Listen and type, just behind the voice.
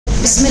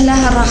بسم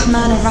الله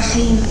الرحمن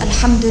الرحيم.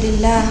 الحمد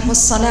لله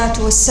والصلاة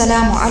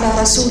والسلام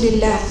على رسول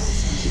الله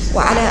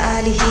وعلى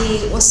آله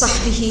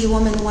وصحبه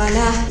ومن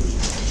والاه.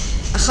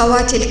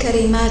 أخواتي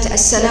الكريمات،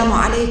 السلام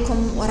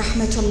عليكم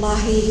ورحمة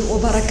الله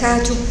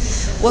وبركاته.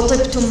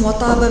 وطبتم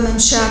وطاب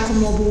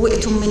ممشاكم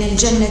وبوئتم من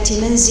الجنة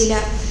منزلا،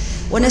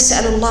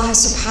 ونسأل الله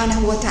سبحانه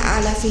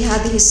وتعالى في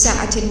هذه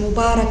الساعة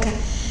المباركة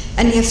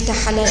أن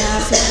يفتح لنا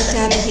في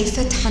كتابه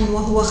فتحا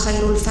وهو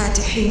خير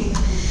الفاتحين،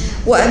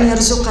 وأن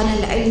يرزقنا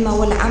العلم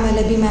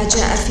والعمل بما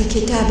جاء في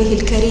كتابه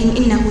الكريم،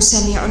 إنه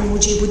سميع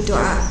مجيب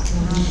الدعاء.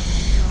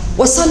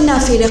 وصلنا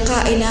في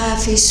لقائنا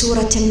في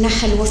سورة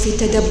النحل وفي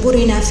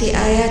تدبرنا في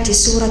آيات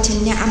سورة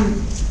النعم،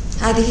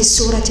 هذه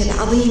السورة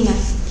العظيمة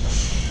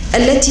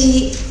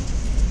التي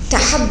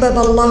تحبب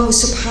الله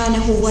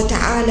سبحانه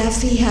وتعالى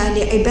فيها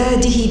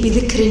لعباده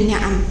بذكر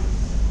النعم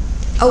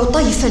أو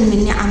طيفا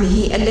من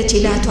نعمه التي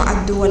لا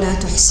تعد ولا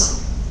تحصى.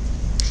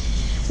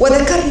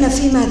 وذكرنا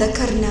فيما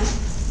ذكرنا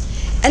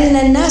أن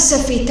الناس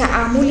في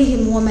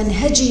تعاملهم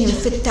ومنهجهم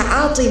في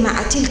التعاطي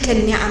مع تلك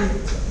النعم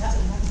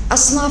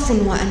أصناف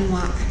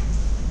وأنواع.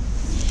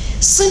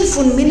 صنف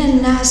من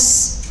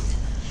الناس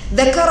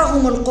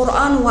ذكرهم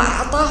القرآن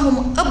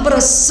وأعطاهم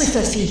أبرز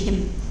صفة فيهم،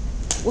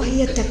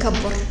 وهي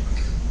التكبر.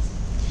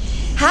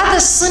 هذا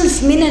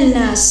الصنف من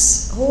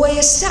الناس هو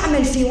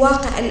يستعمل في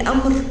واقع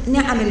الأمر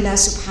نعم الله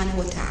سبحانه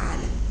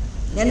وتعالى،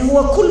 لأنه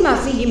هو كل ما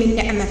فيه من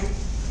نعمة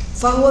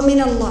فهو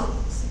من الله،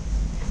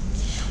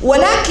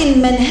 ولكن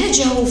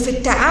منهجه في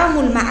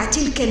التعامل مع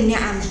تلك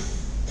النعم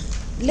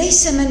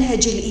ليس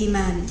منهج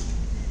الإيمان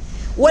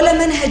ولا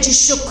منهج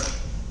الشكر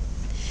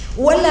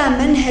ولا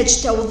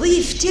منهج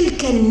توظيف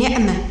تلك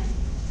النعمة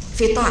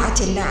في طاعة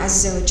الله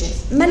عز وجل،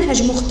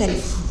 منهج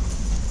مختلف.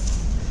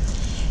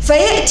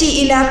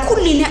 فيأتي إلى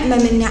كل نعمة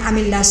من نعم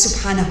الله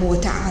سبحانه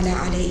وتعالى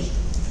عليه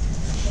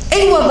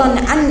عوضا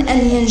عن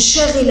أن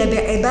ينشغل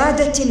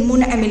بعبادة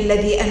المنعم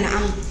الذي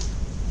أنعم،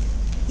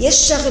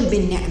 يشتغل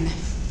بالنعمة،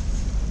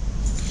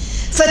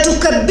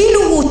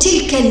 فتكبله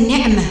تلك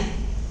النعمة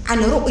عن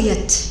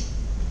رؤية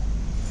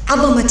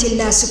عظمة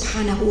الله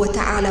سبحانه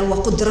وتعالى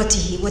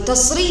وقدرته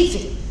وتصريفه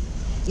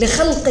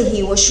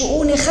لخلقه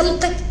وشؤون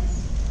خلقه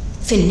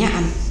في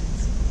النعم،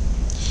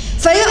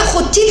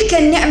 فيأخذ تلك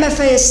النعمة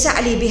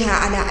فيستعلي بها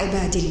على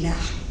عباد الله.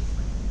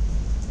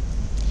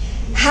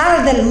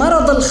 هذا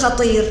المرض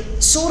الخطير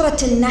سورة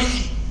النحل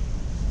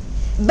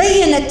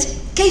بيّنت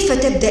كيف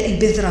تبدأ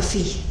البذرة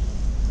فيه.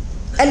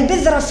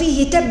 البذرة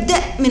فيه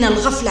تبدأ من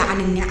الغفلة عن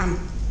النعم.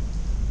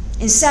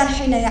 إنسان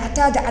حين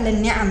يعتاد على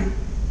النعم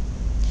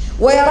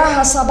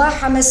ويراها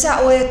صباح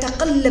مساء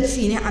ويتقلب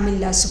في نعم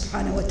الله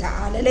سبحانه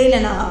وتعالى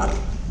ليل نهار،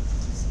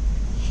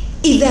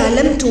 إذا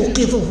لم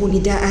توقظه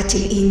نداءات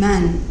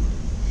الإيمان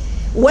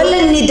ولا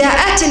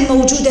النداءات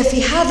الموجودة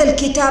في هذا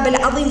الكتاب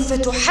العظيم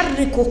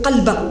فتحرك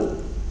قلبه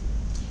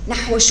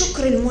نحو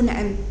شكر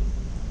المنعم،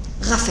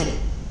 غفل.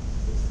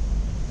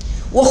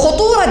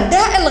 وخطورة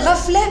داء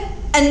الغفلة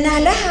أن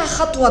لها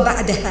خطوة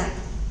بعدها،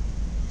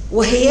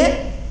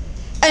 وهي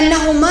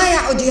أنه ما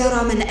يعد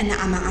يرى من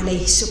أنعم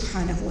عليه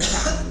سبحانه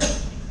وتعالى،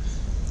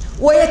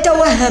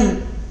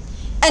 ويتوهم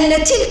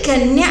أن تلك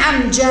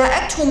النعم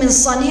جاءته من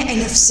صنيع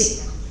نفسه.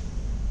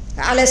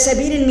 على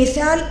سبيل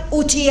المثال،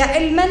 أوتي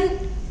علما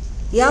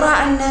يرى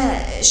أن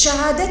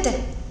شهادته،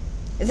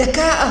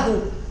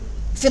 ذكاءه،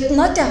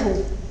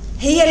 فطنته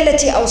هي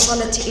التي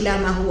أوصلت إلى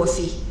ما هو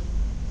فيه.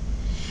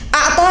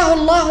 أعطاه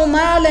الله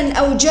مالا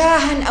أو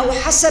جاها أو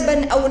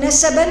حسبا أو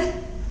نسبا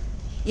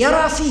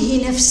يرى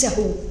فيه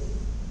نفسه،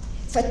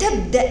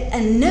 فتبدأ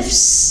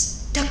النفس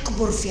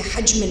تكبر في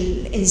حجم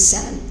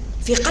الإنسان،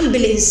 في قلب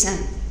الإنسان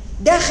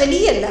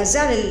داخليا، لا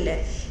زال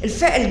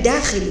الفعل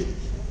داخلي،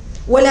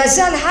 ولا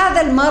زال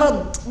هذا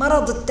المرض،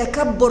 مرض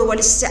التكبر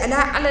والاستعلاء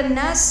على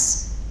الناس،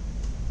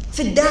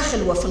 في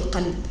الداخل وفي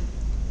القلب.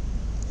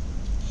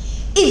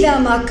 إذا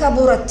ما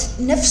كبرت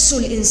نفس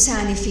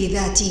الإنسان في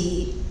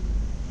ذاته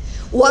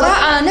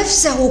ورأى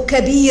نفسه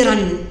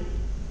كبيرا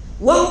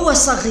وهو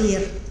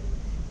صغير،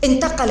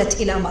 انتقلت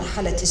إلى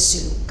مرحلة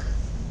السلوك،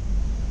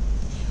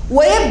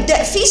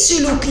 ويبدأ في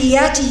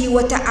سلوكياته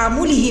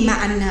وتعامله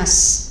مع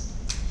الناس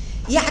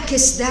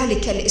يعكس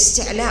ذلك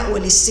الاستعلاء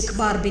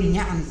والاستكبار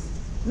بالنعم.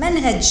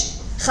 منهج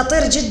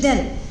خطير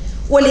جدا.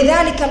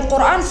 ولذلك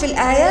القرآن في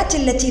الآيات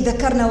التي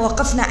ذكرنا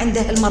وقفنا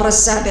عندها المرة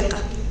السابقة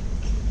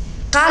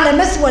قال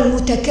مثوى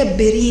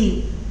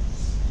المتكبرين،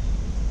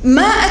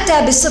 ما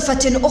أتى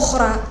بصفة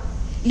أخرى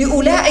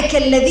لأولئك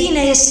الذين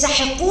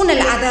يستحقون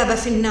العذاب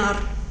في النار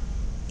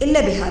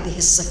إلا بهذه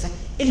الصفة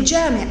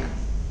الجامعة،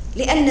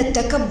 لأن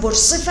التكبر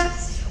صفة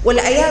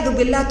والعياذ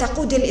بالله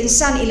تقود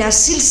الإنسان إلى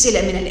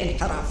سلسلة من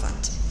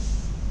الانحرافات.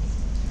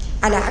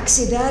 على عكس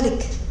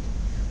ذلك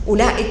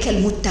أولئك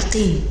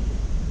المتقين،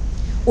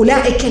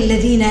 أولئك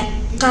الذين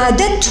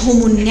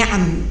قادتهم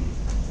النعم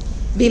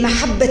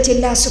بمحبة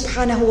الله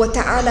سبحانه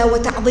وتعالى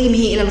وتعظيمه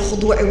إلى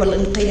الخضوع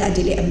والانقياد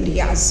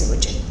لأمره عز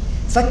وجل،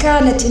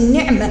 فكانت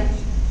النعمة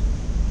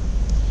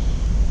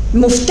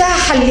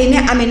مفتاحا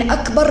لنعم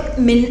أكبر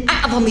من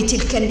أعظم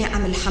تلك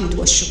النعم الحمد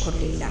والشكر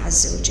لله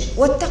عز وجل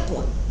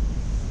والتقوى.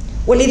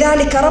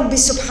 ولذلك ربي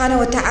سبحانه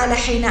وتعالى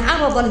حين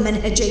عرض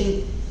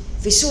المنهجين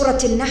في سورة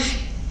النحل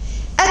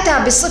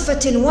أتى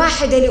بصفة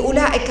واحدة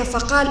لأولئك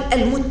فقال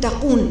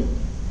المتقون،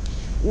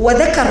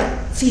 وذكر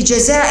في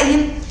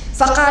جزائهم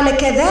فقال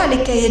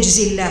كذلك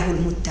يجزي الله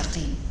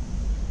المتقين.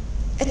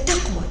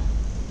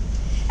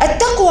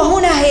 التقوى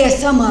هنا هي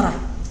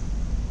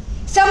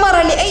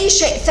ثمرة لأي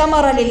شيء؟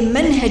 ثمرة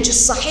للمنهج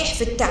الصحيح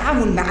في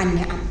التعامل مع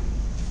النعم،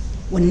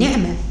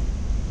 والنعمة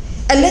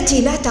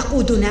التي لا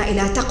تقودنا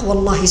إلى تقوى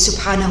الله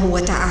سبحانه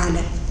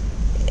وتعالى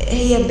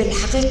هي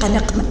بالحقيقة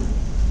نقمة.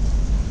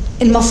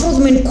 المفروض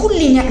من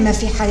كل نعمة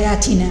في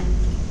حياتنا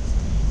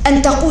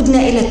أن تقودنا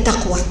إلى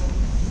التقوى،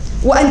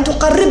 وأن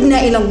تقربنا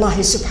إلى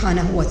الله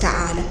سبحانه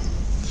وتعالى،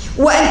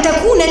 وأن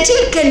تكون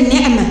تلك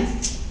النعمة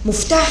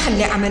مفتاحا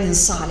لعمل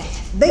صالح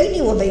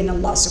بيني وبين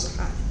الله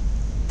سبحانه.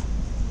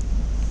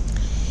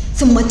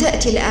 ثم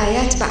تأتي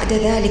الآيات بعد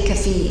ذلك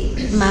في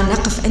ما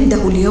نقف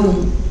عنده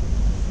اليوم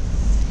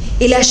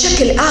إلى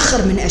شكل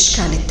آخر من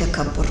أشكال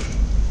التكبر،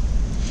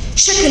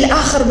 شكل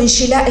آخر من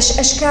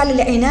أشكال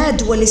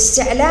العناد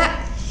والاستعلاء،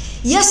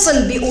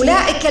 يصل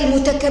بأولئك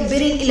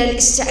المتكبرين إلى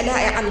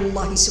الاستعلاء على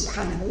الله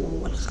سبحانه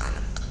وهو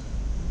الخالق.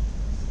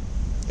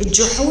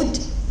 الجحود،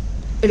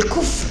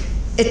 الكفر،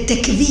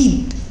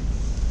 التكذيب،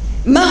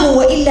 ما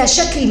هو إلا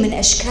شكل من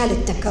أشكال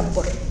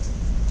التكبر.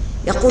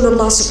 يقول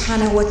الله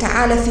سبحانه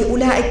وتعالى في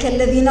أولئك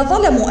الذين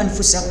ظلموا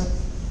أنفسهم،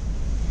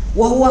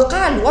 وهو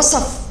قال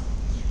وصف،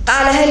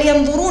 قال هل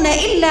ينظرون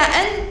إلا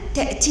أن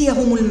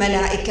تأتيهم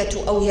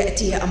الملائكة أو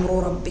يأتي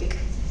أمر ربك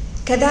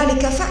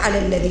كذلك فعل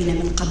الذين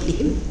من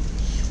قبلهم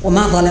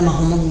وما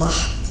ظلمهم الله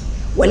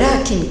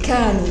ولكن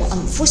كانوا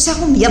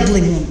أنفسهم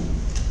يظلمون.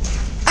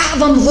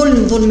 أعظم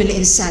ظلم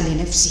الإنسان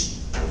لنفسه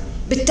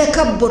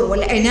بالتكبر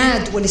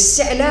والعناد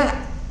والاستعلاء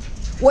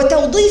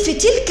وتوظيف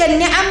تلك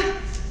النعم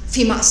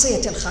في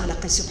معصية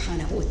الخالق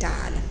سبحانه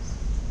وتعالى.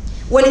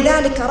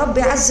 ولذلك رب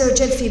عز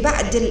وجل في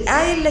بعد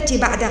الآية التي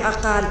بعدها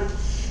قال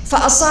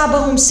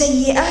فأصابهم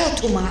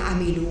سيئات ما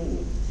عملوا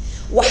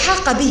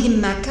وحاق بهم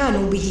ما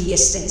كانوا به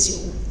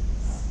يستهزئون.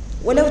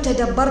 ولو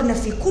تدبرنا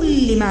في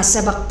كل ما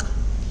سبق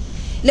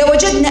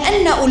لوجدنا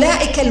أن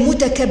أولئك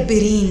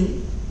المتكبرين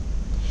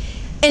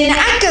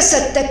انعكس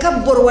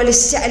التكبر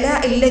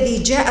والاستعلاء الذي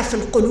جاء في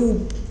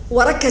القلوب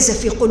وركز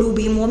في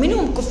قلوبهم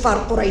ومنهم كفار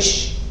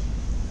قريش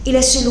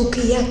إلى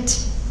سلوكيات،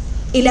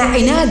 إلى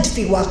عناد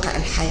في واقع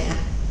الحياة،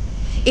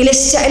 إلى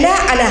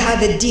استعلاء على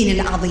هذا الدين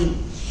العظيم،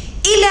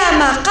 إلى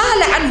ما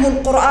قال عنه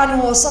القرآن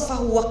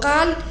ووصفه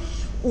وقال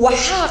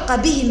وحاق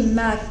بهم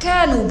ما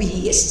كانوا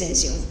به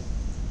يستهزئون.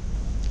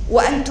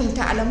 وأنتم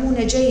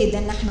تعلمون جيدا،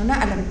 نحن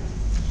نعلم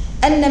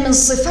أن من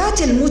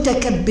صفات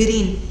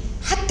المتكبرين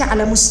حتى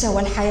على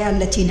مستوى الحياة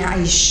التي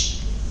نعيش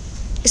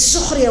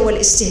السخرية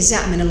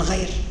والاستهزاء من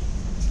الغير.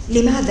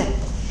 لماذا؟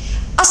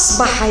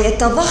 أصبح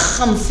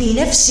يتضخم في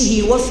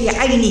نفسه وفي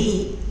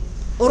عينه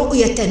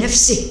رؤية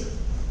نفسه،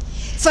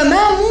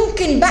 فما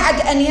ممكن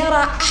بعد أن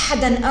يرى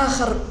أحدا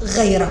آخر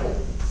غيره.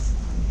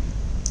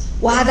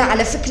 وهذا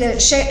على فكرة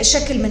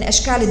شكل من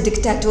أشكال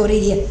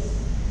الدكتاتورية.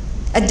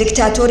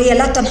 الدكتاتورية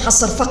لا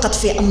تنحصر فقط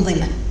في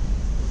أنظمة،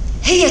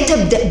 هي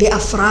تبدأ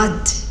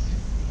بأفراد،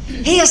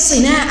 هي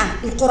صناعة.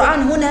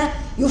 القرآن هنا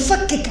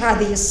يفكك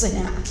هذه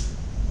الصناعة.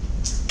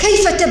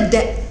 كيف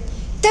تبدأ؟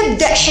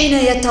 تبدأ حين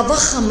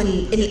يتضخم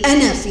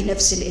الأنا في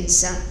نفس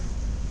الإنسان.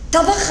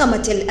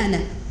 تضخمت الأنا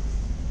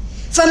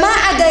فما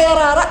عاد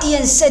يرى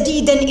رأيا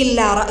سديدا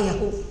إلا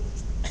رأيه،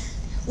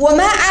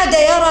 وما عاد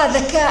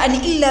يرى ذكاء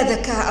إلا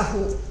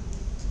ذكاءه،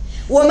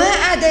 وما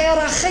عاد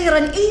يرى خيرا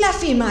إلا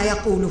فيما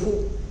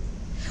يقوله،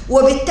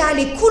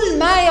 وبالتالي كل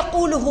ما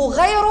يقوله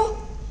غيره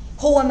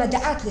هو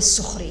مدعاة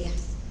للسخرية.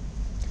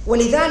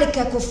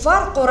 ولذلك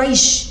كفار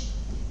قريش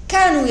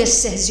كانوا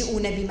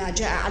يستهزئون بما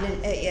جاء على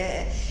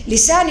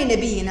لسان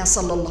نبينا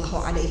صلى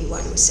الله عليه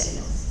وآله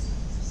وسلم.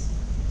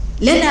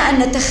 لنا أن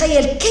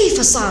نتخيل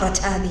كيف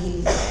صارت هذه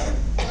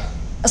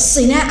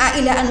الصناعة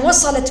إلى أن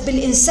وصلت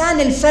بالإنسان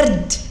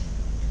الفرد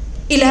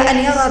إلى أن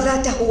يرى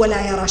ذاته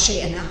ولا يرى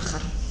شيئا آخر.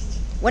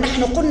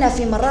 ونحن قلنا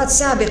في مرات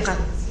سابقة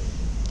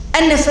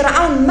أن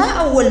فرعون ما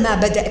أول ما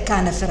بدأ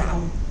كان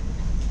فرعون،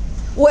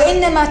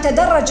 وإنما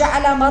تدرج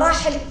على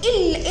مراحل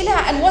إلى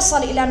أن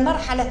وصل إلى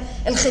المرحلة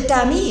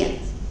الختامية.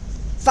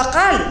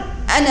 فقال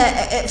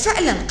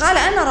فعلا قال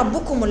أنا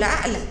ربكم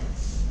الأعلى،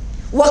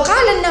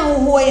 وقال أنه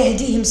هو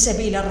يهديهم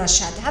سبيل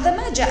الرشاد. هذا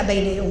ما جاء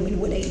بين يوم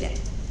وليلة.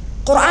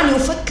 القرآن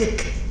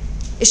يفكك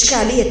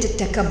إشكالية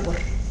التكبر.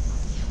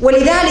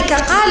 ولذلك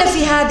قال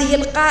في هذه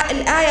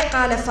الآية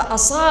قال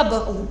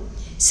فأصابهم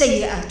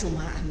سيئات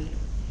ما عملوا.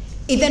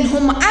 إذن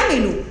هم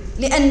عملوا،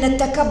 لأن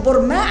التكبر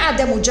ما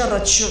عاد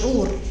مجرد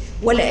شعور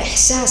ولا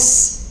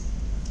إحساس.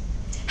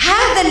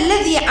 هذا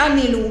الذي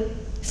عملوا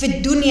في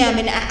الدنيا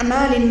من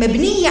أعمال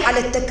مبنية على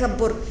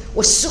التكبر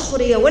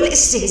والسخرية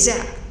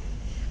والاستهزاء.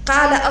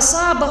 قال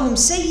أصابهم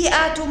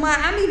سيئات ما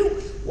عملوا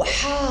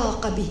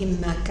وحاق بهم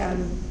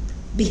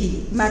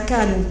ما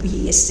كانوا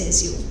به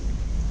يستهزئون.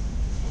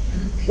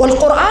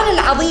 والقرآن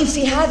العظيم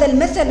في هذا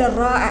المثل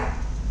الرائع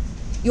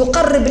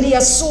يقرب لي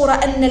الصورة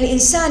أن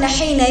الإنسان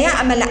حين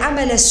يعمل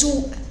عمل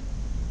سوء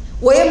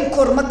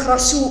ويمكر مكر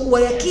سوء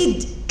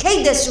ويكيد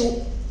كيد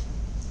سوء.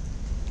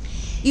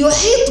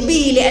 يحيط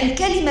به لأن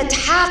كلمة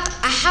حاق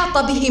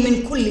أحاط به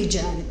من كل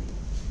جانب.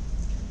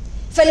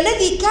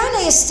 فالذي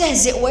كان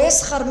يستهزئ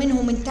ويسخر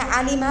منه من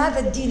تعاليم هذا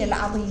الدين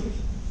العظيم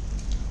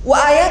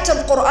وآيات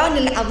القرآن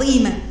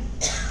العظيمة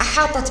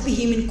أحاطت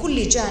به من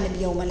كل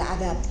جانب يوم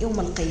العذاب يوم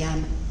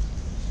القيامة.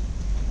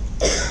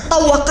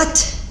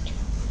 طوقته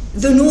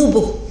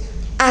ذنوبه،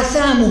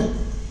 آثامه،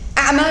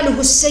 أعماله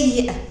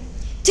السيئة،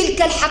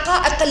 تلك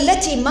الحقائق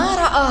التي ما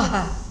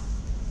رآها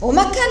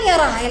وما كان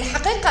يراها،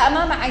 الحقيقة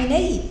أمام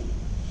عينيه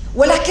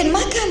ولكن ما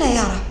كان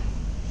يرى.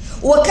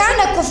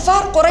 وكان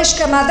كفار قريش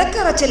كما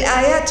ذكرت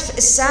الآيات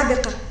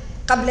السابقة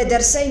قبل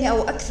درسين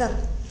أو أكثر،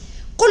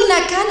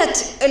 قلنا كانت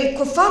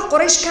الكفار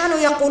قريش كانوا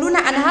يقولون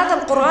عن هذا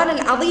القرآن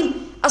العظيم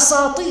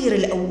أساطير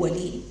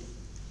الأولين.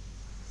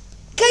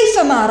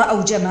 كيف ما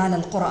رأوا جمال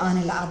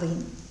القرآن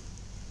العظيم؟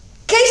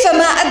 كيف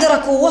ما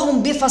أدركوا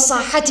وهم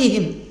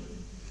بفصاحتهم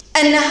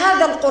أن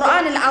هذا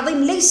القرآن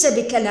العظيم ليس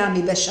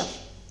بكلام بشر؟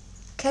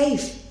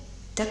 كيف؟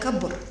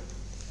 تكبر.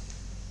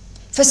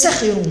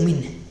 فسخروا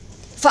منه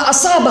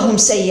فأصابهم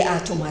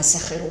سيئات ما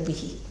سخروا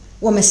به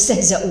وما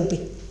استهزأوا به.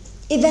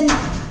 إذن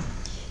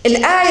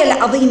الآية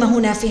العظيمة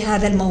هنا في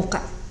هذا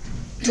الموقع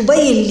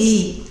تبين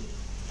لي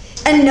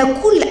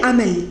أن كل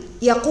عمل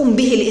يقوم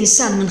به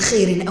الإنسان من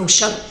خير أو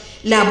شر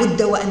لا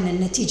بد وأن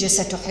النتيجة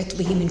ستحيط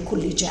به من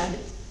كل جانب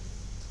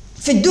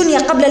في الدنيا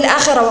قبل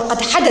الآخرة،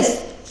 وقد حدث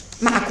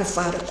مع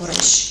كفار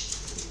قريش.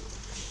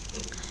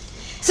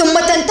 ثم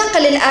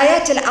تنتقل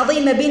الآيات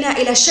العظيمة بنا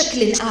إلى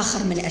شكل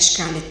آخر من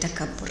أشكال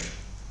التكبر.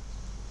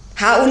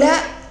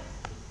 هؤلاء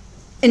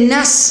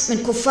الناس من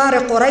كفار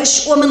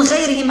قريش ومن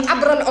غيرهم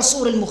عبر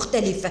العصور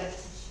المختلفة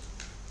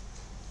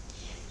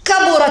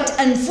كبرت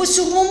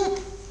أنفسهم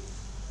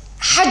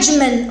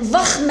حجما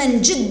ضخما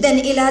جدا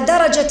إلى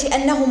درجة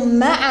أنهم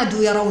ما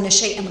عادوا يرون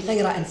شيئا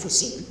غير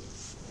أنفسهم.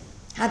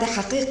 هذا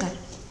حقيقة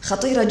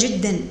خطيرة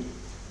جدا،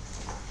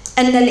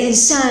 أن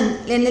الإنسان،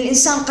 لأن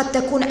الإنسان قد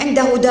تكون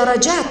عنده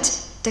درجات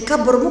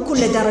تكبر، مو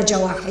كل درجة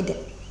واحدة،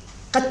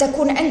 قد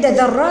تكون عنده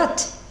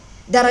ذرات،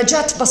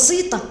 درجات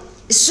بسيطة.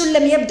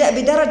 السلم يبدأ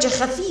بدرجة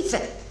خفيفة،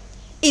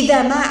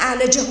 إذا ما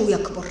عالجه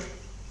يكبر.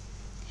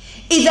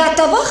 إذا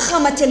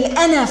تضخمت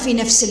الأنا في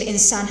نفس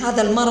الإنسان،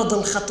 هذا المرض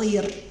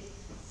الخطير،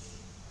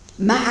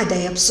 ما عاد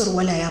يبصر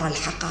ولا يرى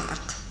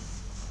الحقائق.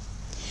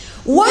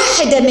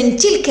 واحدة من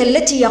تلك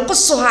التي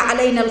يقصها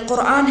علينا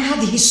القرآن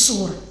هذه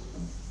السورة: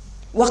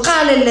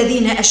 وقال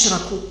الذين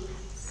أشركوا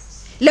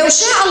لو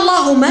شاء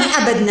الله ما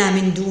عبدنا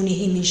من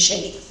دونه من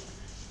شيء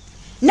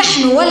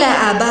نحن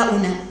ولا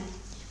آباؤنا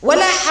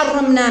ولا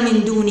حرمنا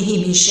من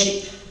دونه من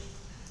شيء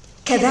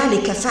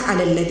كذلك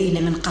فعل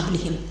الذين من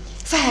قبلهم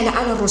فهل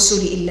على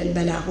الرسل إلا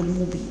البلاغ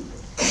المبين.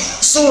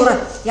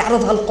 صورة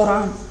يعرضها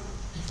القرآن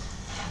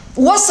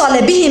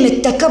وصل بهم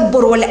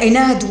التكبر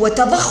والعناد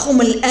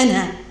وتضخم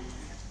الأنا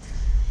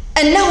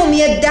أنهم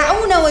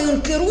يدعون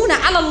وينكرون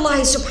على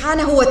الله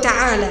سبحانه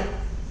وتعالى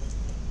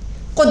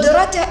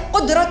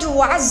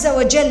قدرته عز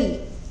وجل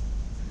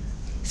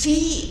في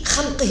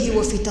خلقه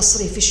وفي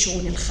تصريف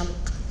الشؤون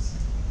الخلق.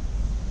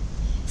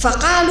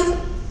 فقالوا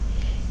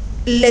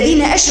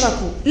الذين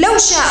أشركوا لو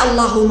شاء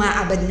الله ما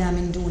عبدنا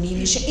من دونه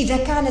من شيء. إذا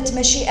كانت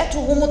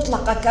مشيئته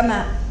مطلقة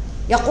كما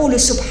يقول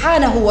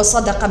سبحانه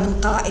وصدق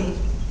من قائل،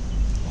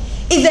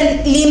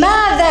 إذن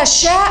لماذا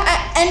شاء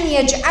أن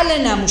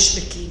يجعلنا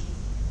مشركين؟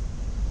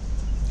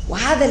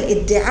 وهذا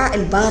الادعاء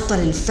الباطل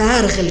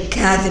الفارغ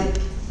الكاذب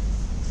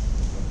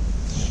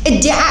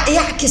ادعاء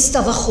يعكس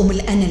تضخم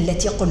الأنا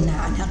التي قلنا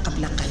عنها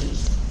قبل قليل.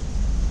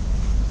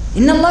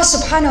 إن الله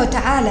سبحانه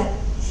وتعالى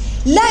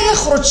لا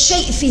يخرج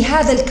شيء في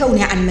هذا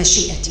الكون عن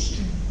مشيئته،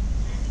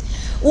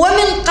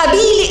 ومن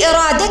قبيل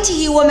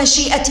إرادته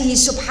ومشيئته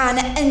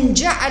سبحانه أن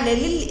جعل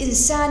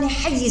للإنسان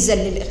حيزا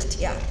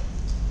للاختيار.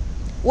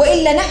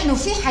 وإلا نحن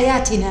في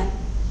حياتنا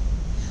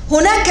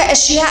هناك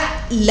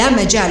أشياء لا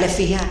مجال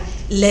فيها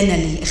لنا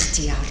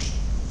للاختيار،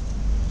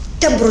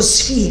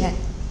 تبرز فيها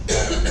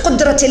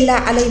قدرة الله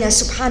علينا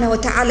سبحانه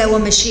وتعالى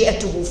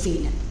ومشيئته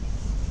فينا.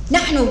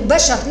 نحن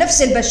بشر،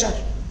 نفس البشر،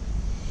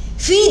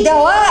 في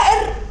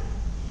دوائر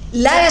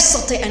لا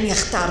يستطيع أن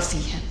يختار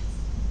فيها،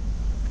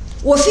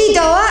 وفي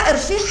دوائر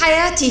في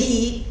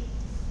حياته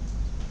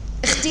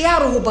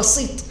اختياره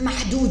بسيط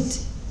محدود،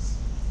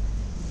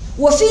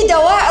 وفي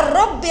دوائر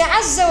رب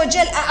عز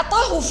وجل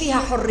أعطاه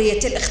فيها حرية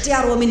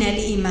الاختيار ومنها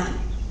الإيمان.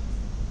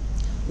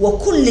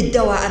 وكل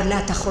الدوائر لا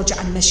تخرج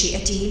عن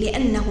مشيئته،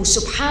 لأنه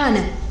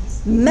سبحانه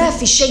ما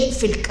في شيء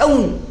في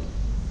الكون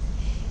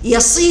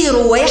يصير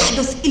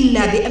ويحدث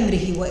إلا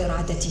بأمره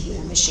وإرادته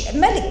ومشيئته.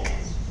 ملك،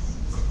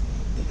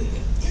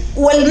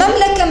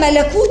 والمملكة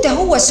ملكوته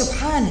هو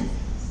سبحانه،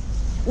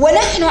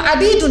 ونحن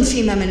عبيد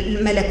في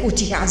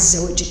ملكوته عز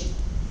وجل،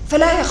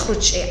 فلا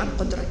يخرج شيء عن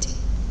قدرته.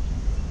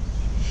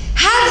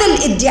 هذا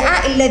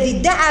الادعاء الذي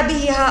ادعى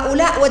به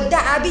هؤلاء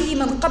وادعى به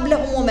من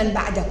قبلهم ومن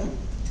بعدهم.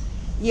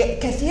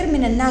 كثير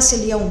من الناس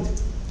اليوم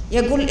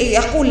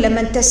يقول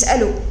لمن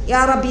تسأله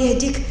يا رب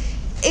يهديك،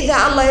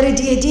 إذا الله يريد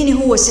يهديني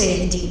هو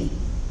سيهديني،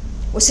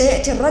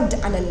 وسيأتي الرد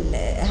على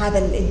هذا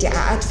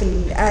الادعاءات في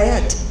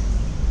الآيات،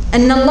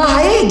 أن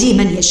الله يهدي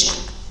من يشاء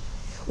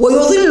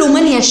ويضل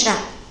من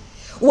يشاء،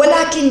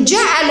 ولكن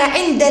جعل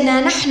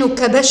عندنا نحن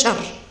كبشر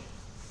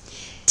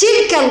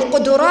تلك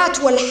القدرات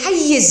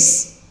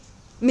والحيز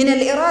من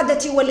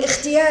الإرادة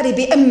والاختيار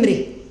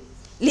بأمره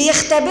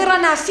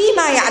ليختبرنا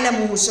فيما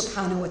يعلمه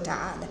سبحانه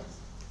وتعالى.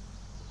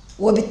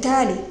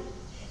 وبالتالي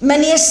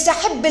من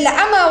يستحب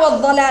العمى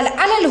والضلال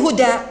على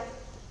الهدى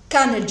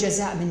كان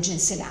الجزاء من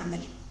جنس العمل.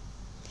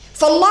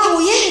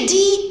 فالله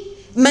يهدي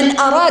من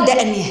أراد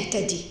أن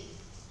يهتدي،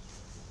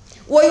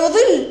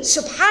 ويضل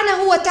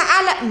سبحانه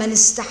وتعالى من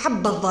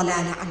استحب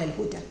الضلال على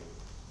الهدى.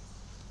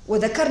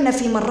 وذكرنا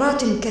في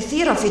مرات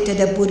كثيرة في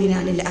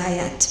تدبرنا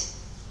للآيات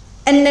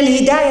أن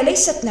الهداية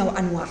ليست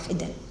نوعا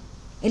واحدا،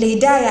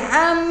 الهداية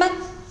عامة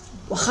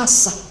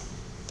وخاصة.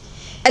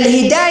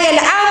 الهداية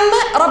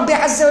العامة رب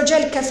عز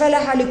وجل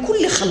كفلها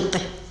لكل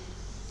خلقه،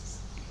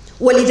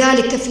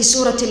 ولذلك في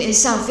سورة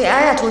الإنسان في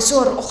آيات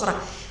وسور أخرى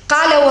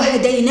قال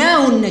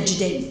وهديناه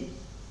النجدين.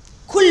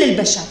 كل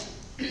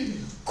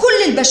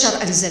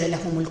البشر أنزل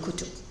لهم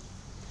الكتب،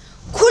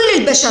 كل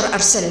البشر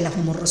أرسل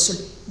لهم الرسل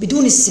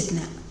بدون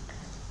استثناء،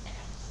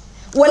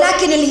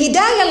 ولكن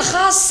الهداية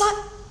الخاصة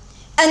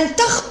أن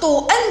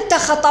تخطو أنت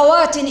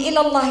خطوات إلى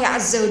الله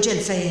عز وجل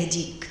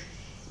فيهديك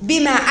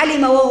بما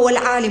علم وهو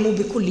العالم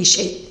بكل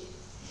شيء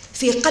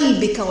في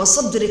قلبك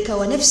وصدرك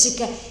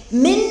ونفسك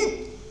من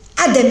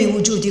عدم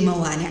وجود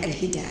موانع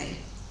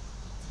الهداية.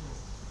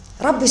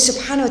 رب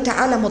سبحانه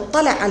وتعالى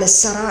مطلع على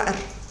السرائر،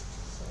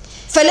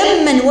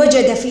 فلما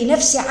وجد في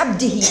نفس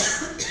عبده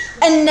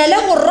أن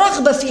له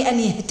الرغبة في أن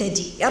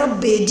يهتدي، يا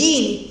رب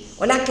يهديني،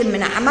 ولكن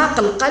من أعماق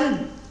القلب،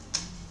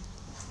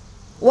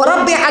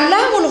 ورب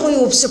علام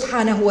الغيوب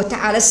سبحانه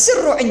وتعالى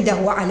السر عنده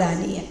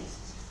علانية،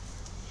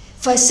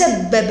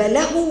 فسبب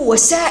له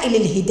وسائل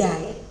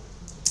الهداية.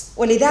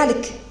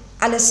 ولذلك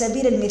على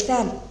سبيل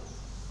المثال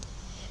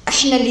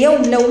احنا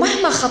اليوم لو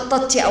مهما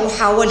خططت أو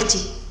حاولت،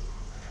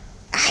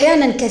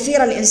 أحيانا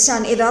كثير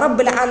الإنسان إذا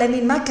رب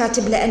العالمين ما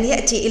كاتب لأن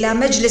يأتي إلى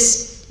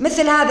مجلس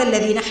مثل هذا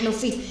الذي نحن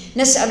فيه،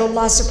 نسأل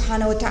الله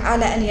سبحانه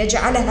وتعالى أن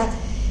يجعلها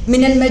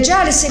من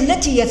المجالس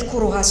التي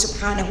يذكرها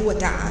سبحانه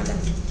وتعالى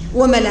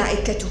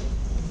وملائكته.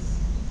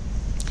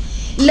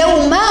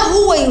 لو ما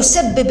هو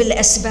يسبب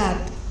الأسباب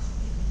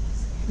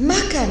ما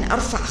كان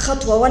أرفع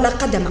خطوة ولا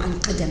قدم عن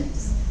قدم.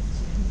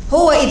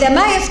 هو إذا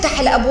ما يفتح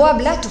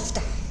الأبواب لا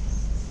تفتح،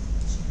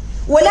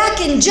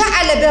 ولكن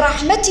جعل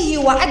برحمته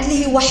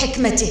وعدله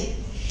وحكمته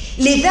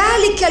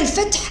لذلك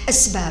الفتح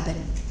أسبابا.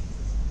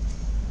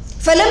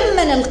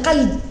 فلما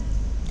القلب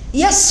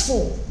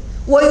يصفو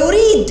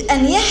ويريد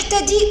أن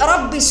يهتدي،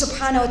 ربي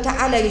سبحانه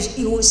وتعالى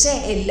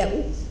يسهل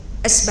له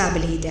أسباب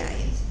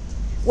الهداية.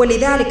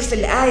 ولذلك في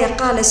الآية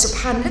قال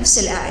سبحانه، نفس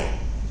الآية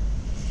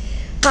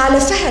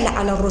قال فهل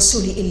على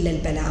الرسول إلا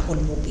البلاغ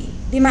المبين،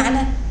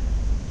 بمعنى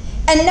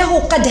أنه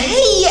قد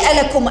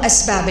هيأ لكم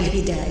أسباب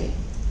الهداية،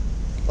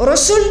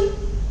 رسل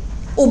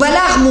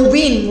وبلاغ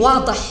مبين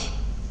واضح.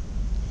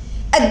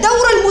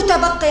 الدور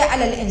المتبقي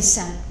على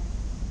الإنسان.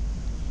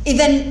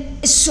 إذن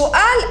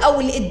السؤال أو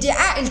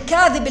الادعاء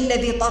الكاذب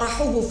الذي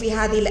طرحوه في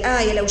هذه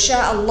الآية لو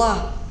شاء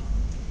الله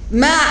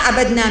ما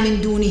عبدنا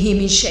من دونه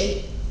من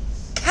شيء،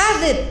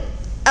 كاذب.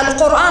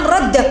 القرآن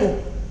رده.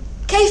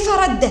 كيف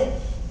رده؟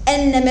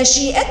 أن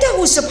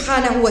مشيئته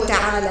سبحانه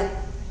وتعالى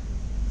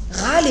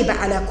غالبة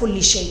على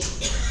كل شيء،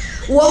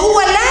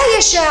 وهو لا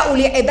يشاء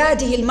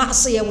لعباده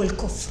المعصية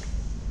والكفر.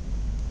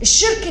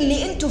 الشرك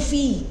اللي أنتم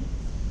فيه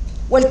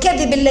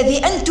والكذب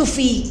الذي أنتم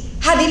فيه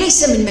هذه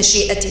ليس من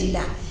مشيئة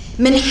الله،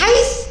 من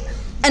حيث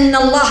أن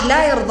الله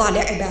لا يرضى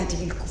لعباده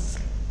الكفر.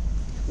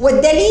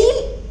 والدليل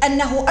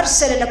أنه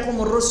أرسل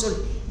لكم الرسل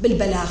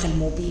بالبلاغ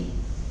المبين.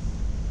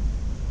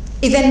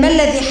 إذن ما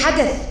الذي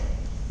حدث؟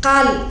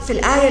 قال في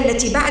الآية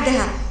التي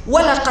بعدها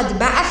ولقد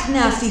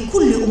بعثنا في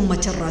كل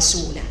أمة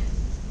رسولا.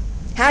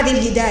 هذه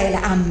الهداية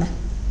العامة،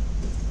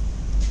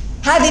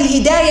 هذه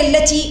الهداية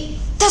التي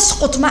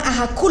تسقط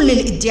معها كل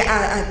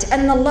الادعاءات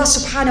أن الله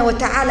سبحانه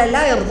وتعالى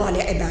لا يرضى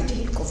لعباده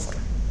الكفر.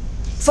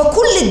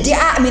 فكل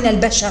ادعاء من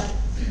البشر،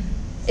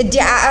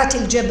 ادعاءات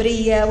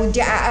الجبرية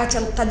وادعاءات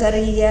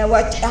القدرية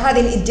وهذه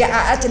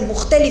الادعاءات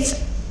المختلفة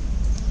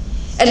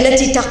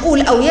التي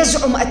تقول أو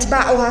يزعم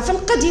أتباعها في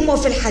القديم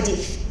وفي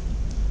الحديث.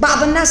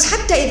 بعض الناس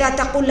حتى إذا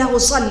تقول له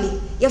صلي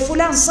يا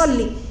فلان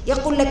صلي،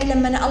 يقول لك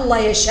لمن الله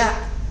يشاء.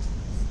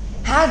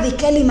 هذه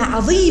كلمة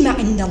عظيمة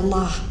عند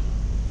الله،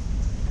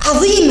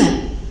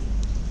 عظيمة،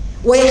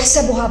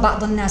 ويحسبها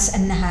بعض الناس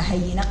أنها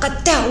هينة،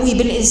 قد تهوي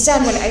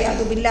بالإنسان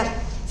والعياذ بالله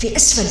في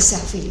أسفل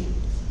سافلين.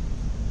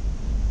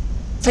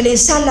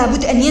 فالإنسان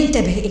لابد أن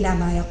ينتبه إلى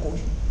ما يقول.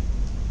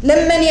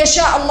 لمن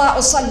يشاء الله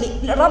أصلي.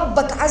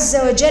 ربك عز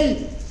وجل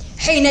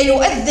حين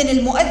يؤذن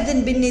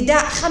المؤذن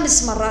بالنداء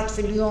 5 مرات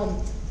في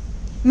اليوم،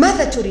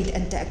 ماذا تريد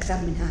أنت أكثر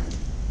من هذا؟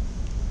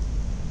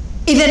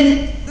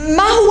 إذن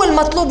ما هو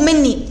المطلوب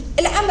مني؟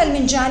 العمل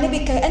من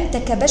جانبك أنت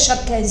كبشر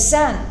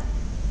كإنسان.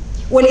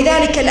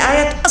 ولذلك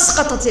الآيات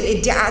أسقطت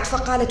الادعاءات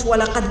فقالت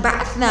ولقد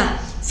بعثنا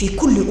في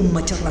كل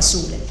أمة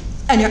رسولا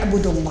أن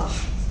يعبدوا الله.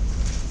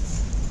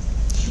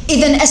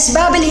 إذن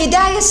أسباب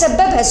الهداية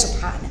سببها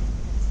سبحانه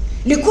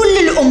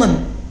لكل الأمم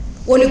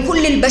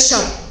ولكل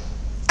البشر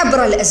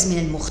عبر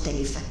الأزمنة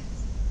المختلفة.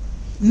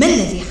 ما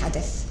الذي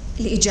حدث؟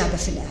 الإجابة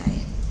في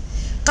الآية،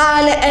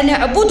 قال أن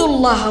اعبدوا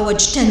الله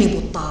واجتنبوا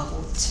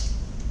الطاغوت.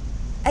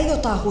 أي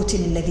طاغوت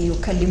الذي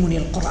يكلمني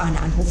القرآن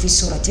عنه في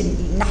سورة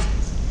النحل؟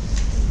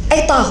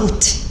 أي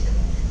طاغوت؟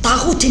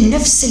 طاغوت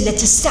النفس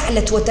التي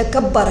استعلت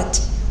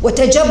وتكبرت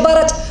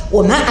وتجبرت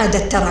وما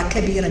عادت ترى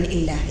كبيرا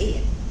إلا هي.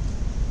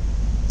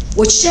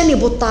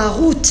 واجتنبوا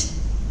الطاغوت،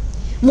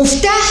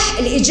 مفتاح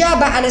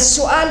الإجابة على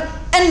السؤال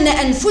أن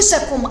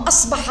أنفسكم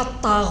أصبحت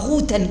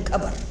طاغوتا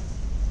كبر.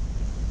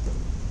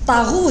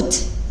 طاغوت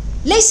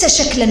ليس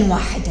شكلا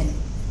واحدا،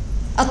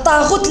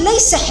 الطاغوت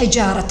ليس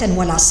حجارة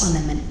ولا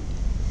صنما،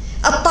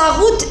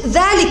 الطاغوت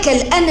ذلك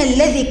الأنا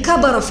الذي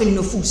كبر في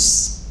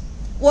النفوس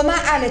وما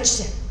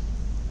عالجته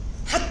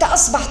حتى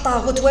أصبح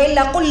طاغوت.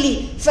 وإلا قل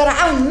لي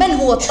فرعون، من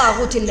هو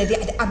الطاغوت الذي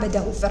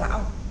عبده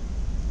فرعون؟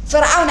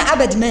 فرعون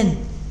عبد من؟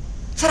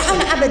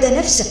 فرعون عبد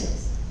نفسه.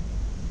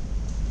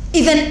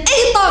 إذن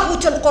أي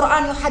طاغوت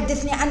القرآن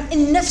يحدثني عن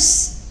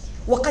النفس؟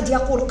 وقد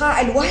يقول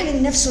قائل وهل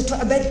النفس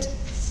تعبد؟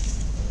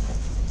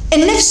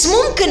 النفس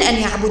ممكن أن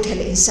يعبدها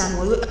الإنسان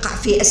ويقع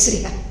في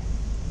أسرها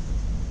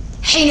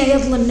حين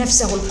يظلم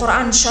نفسه.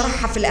 القرآن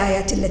شرحها في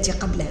الآيات التي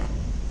قبلها،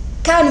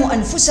 كانوا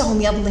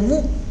أنفسهم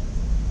يظلمون.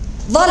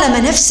 ظلم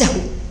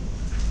نفسه.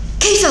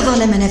 كيف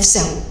ظلم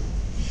نفسه؟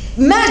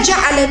 ما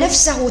جعل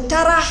نفسه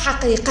ترى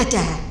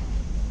حقيقتها.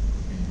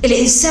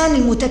 الإنسان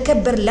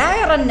المتكبر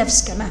لا يرى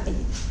النفس كما هي،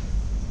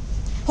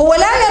 هو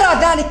لا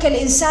يرى ذلك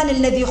الإنسان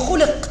الذي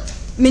خلق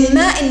من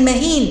ماء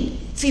مهين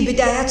في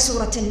بدايات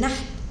سورة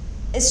النحل،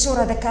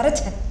 السورة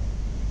ذكرتها،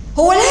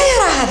 هو لا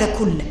يرى هذا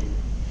كله.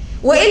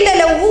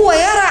 وإلا لو هو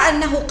يرى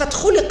أنه قد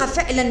خلق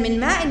فعلا من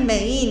ماء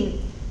مهين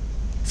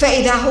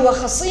فإذا هو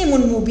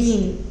خصيم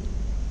مبين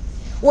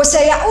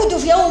وسيعود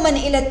في يوما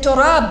إلى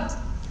التراب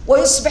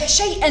ويصبح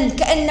شيئا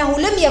كأنه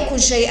لم يكن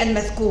شيئا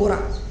مذكورا،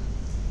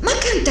 ما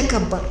كان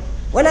تكبر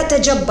ولا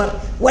تجبر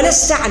ولا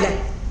استعلى،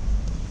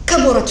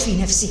 كبرت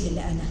في نفسه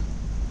الأنا،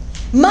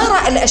 ما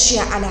رأى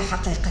الأشياء على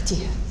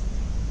حقيقتها،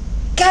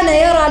 كان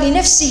يرى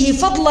لنفسه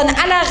فضلا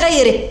على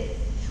غيره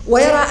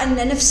ويرى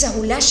أن نفسه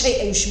لا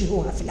شيء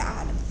يشبهها في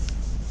العالم.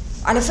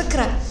 على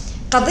فكرة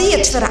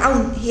قضية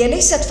فرعون هي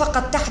ليست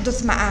فقط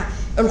تحدث مع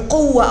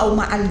القوة أو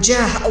مع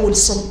الجاه أو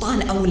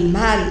السلطان أو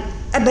المال،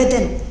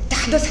 أبدا،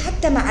 تحدث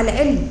حتى مع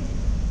العلم.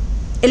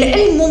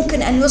 العلم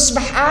ممكن أن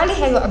يصبح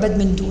آلهة يعبد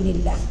من دون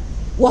الله،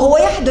 وهو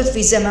يحدث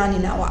في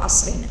زماننا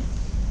وعصرنا.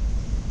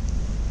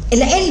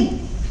 العلم،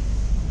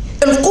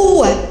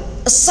 القوة،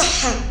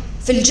 الصحة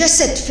في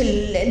الجسد، في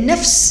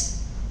النفس،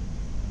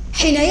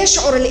 حين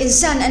يشعر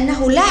الإنسان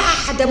أنه لا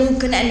أحد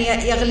ممكن أن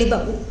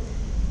يغلبه.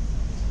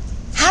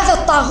 هذا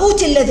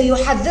الطاغوت الذي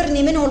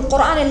يحذرني منه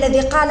القرآن الذي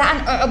قال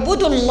عن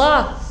اعبدوا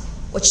الله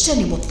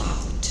واجتنبوا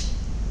الطاغوت.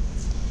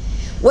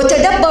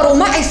 وتدبروا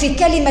معي في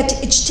كلمة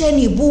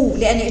اجتنبوا،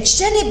 لأن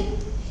اجتنب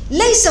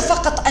ليس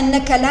فقط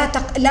أنك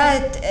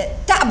لا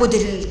تعبد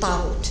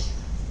الطاغوت،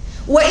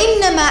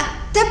 وإنما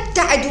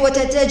تبتعد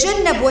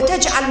وتتجنب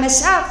وتجعل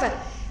مسافة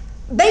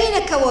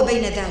بينك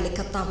وبين ذلك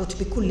الطاغوت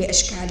بكل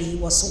أشكاله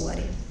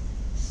وصوره.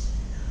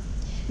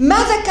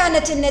 ماذا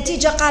كانت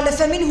النتيجة؟ قال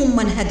فمنهم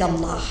من هدى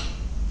الله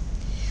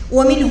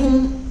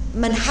ومنهم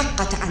من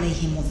حقت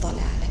عليهم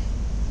الضلالة.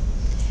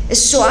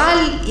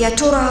 السؤال يا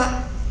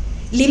ترى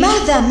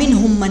لماذا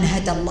منهم من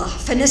هدى الله؟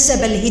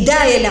 فنسب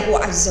الهداية له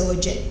عز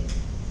وجل،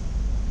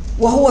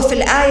 وهو في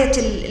الآية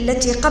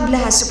التي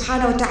قبلها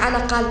سبحانه وتعالى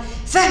قال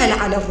فهل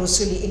على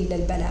الرسل إلا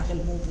البلاغ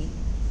المبين.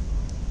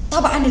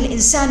 طبعا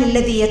الإنسان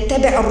الذي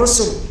يتبع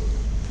الرسل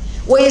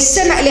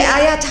ويستمع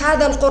لآيات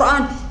هذا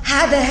القرآن،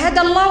 هذا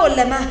هدى الله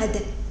ولا ما هدى؟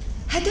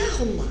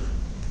 هداه الله.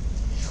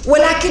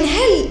 ولكن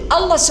هل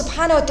الله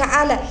سبحانه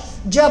وتعالى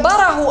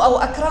جبره أو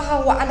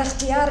أكرهه على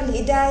اختيار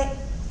الهداية؟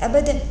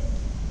 أبدا،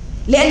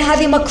 لأن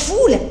هذه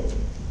مكفولة.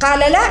 قال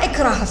لا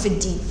إكراه في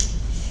الدين،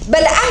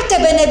 بل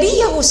عاتب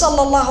نبيه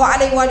صلى الله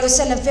عليه وآله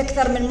وسلم في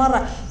أكثر من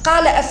مرة،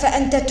 قال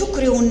أفأنت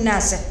تكره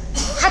الناس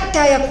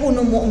حتى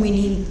يكونوا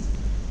مؤمنين.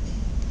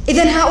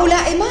 إذن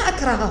هؤلاء ما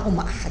أكرههم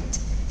أحد،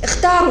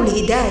 اختاروا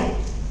الهداية.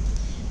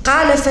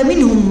 قال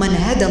فمنهم من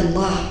هدى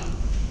الله.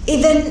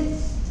 إذن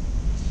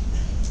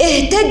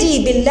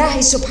اهتدي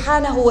بالله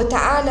سبحانه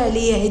وتعالى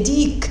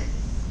ليهديك،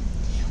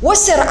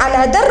 وسر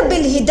على درب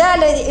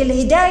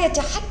الهداية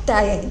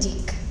حتى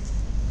يهديك،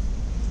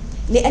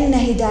 لأن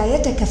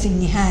هدايتك في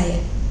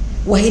النهاية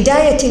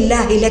وهداية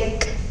الله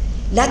لك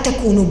لا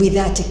تكون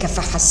بذاتك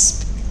فحسب،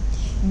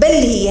 بل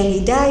هي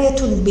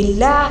هداية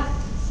بالله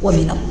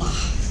ومن الله.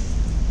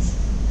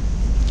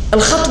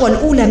 الخطوة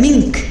الأولى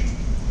منك،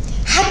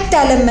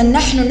 حتى لما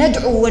نحن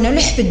ندعو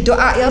ونلح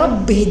بالدعاء يا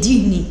رب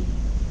اهديني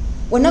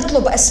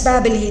ونطلب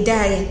أسباب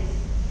الهداية،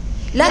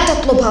 لا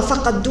تطلبها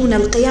فقط دون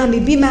القيام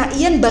بما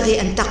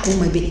ينبغي أن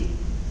تقوم به،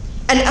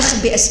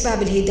 الأخذ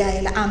بأسباب الهداية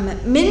العامة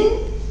من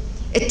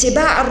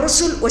اتباع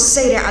الرسل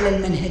والسير على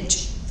المنهج.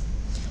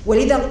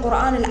 ولذا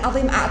القرآن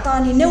العظيم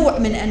أعطاني نوع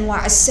من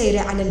أنواع السير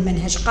على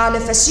المنهج،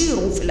 قال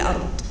فسيروا في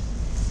الأرض.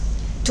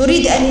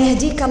 تريد أن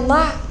يهديك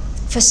الله؟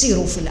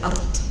 فسيروا في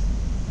الأرض.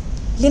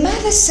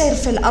 لماذا السير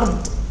في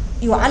الأرض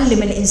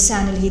يعلم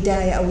الإنسان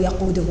الهداية أو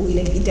يقوده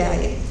إلى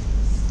الهداية؟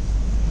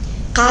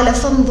 قال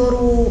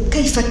فانظروا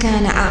كيف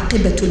كان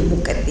عاقبة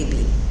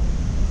المكذبين.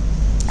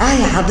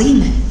 آية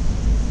عظيمة.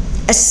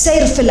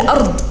 السير في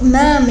الأرض،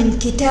 ما من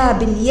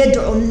كتاب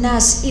يدعو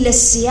الناس إلى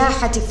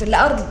السياحة في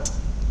الأرض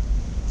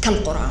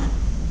كالقرآن.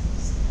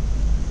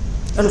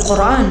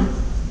 القرآن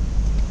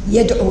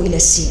يدعو إلى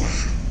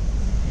السياحة،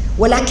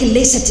 ولكن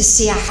ليست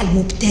السياحة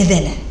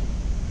المبتذلة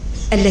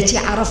التي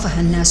عرفها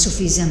الناس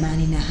في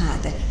زماننا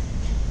هذا.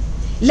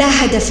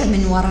 لا هدف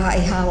من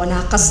ورائها، ولا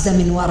قصد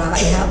من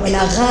ورائها،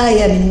 ولا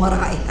غاية من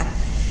ورائها،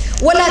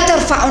 ولا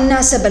ترفع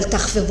الناس بل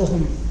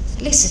تخفضهم.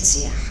 ليست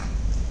سياحة.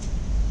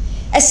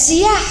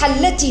 السياحة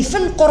التي في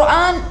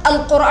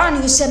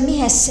القرآن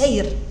يسميها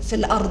السير في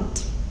الأرض.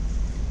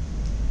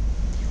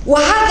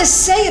 وهذا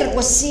السير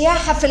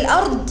والسياحة في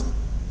الأرض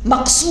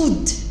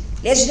مقصود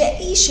لأجل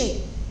أي شيء؟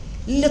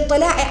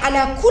 للاطلاع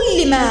على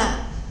كل ما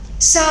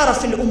سار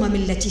في الأمم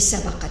التي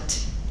سبقت.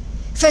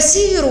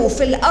 فسيروا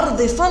في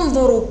الأرض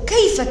فانظروا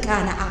كيف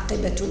كان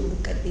عاقبة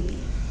المكذبين.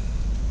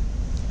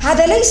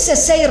 هذا ليس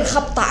سير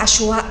خبط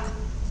عشواء،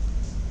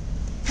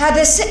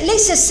 هذا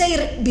ليس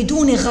سير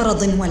بدون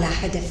غرض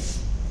ولا هدف،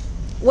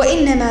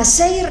 وإنما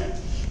سير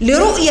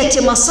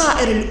لرؤية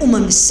مصائر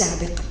الأمم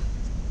السابقة.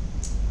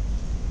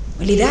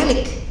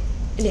 ولذلك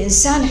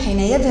الإنسان حين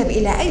يذهب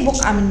إلى أي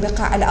بقعة من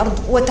بقاع الأرض،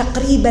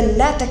 وتقريبا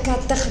لا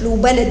تكاد تخلو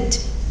بلد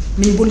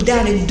من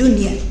بلدان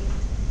الدنيا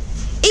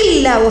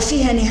إلا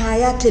وفيها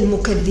نهايات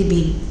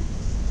للمكذبين،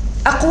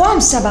 أقوام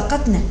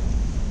سبقتنا،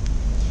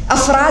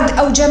 أفراد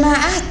أو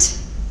جماعات.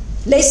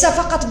 ليس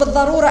فقط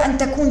بالضرورة أن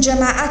تكون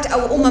جماعات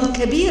أو أمم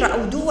كبيرة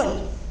أو دول،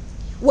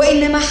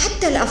 وإنما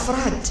حتى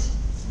الأفراد.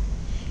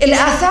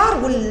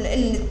 الآثار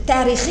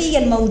التاريخية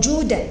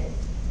الموجودة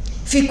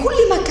في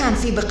كل مكان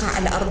في بقاع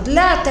الأرض،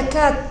 لا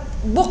تكاد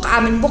بقعة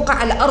من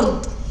بقع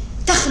الأرض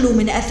تخلو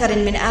من أثر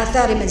من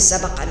آثار من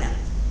سبقنا.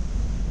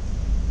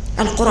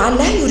 القرآن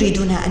لا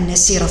يريدنا أن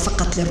نسير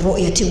فقط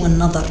للرؤية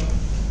والنظر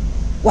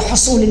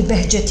وحصول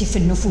البهجة في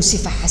النفوس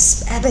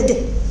فحسب، أبدا.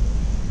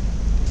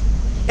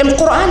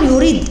 القرآن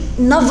يريد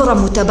نظرة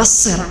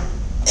متبصرة،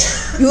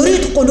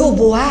 يريد قلوب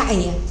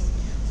واعية،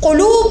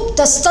 قلوب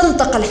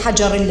تستنطق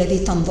الحجر الذي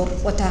تنظر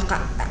وتقع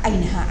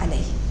عينها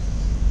عليه.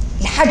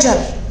 الحجر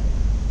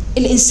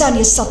الإنسان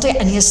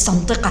يستطيع أن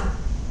يستنطقه.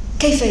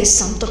 كيف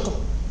يستنطقه؟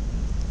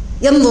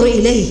 ينظر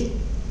إليه،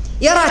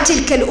 يرى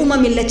تلك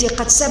الأمم التي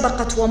قد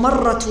سبقت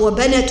ومرت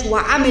وبنت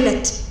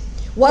وعملت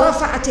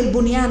ورفعت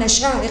البنيان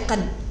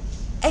شاهقا.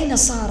 أين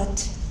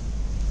صارت؟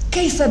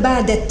 كيف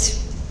بادت؟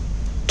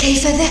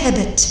 كيف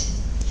ذهبت؟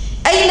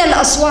 أين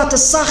الأصوات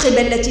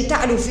الصاخبة التي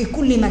تعلو في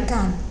كل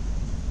مكان؟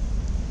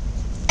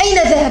 أين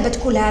ذهبت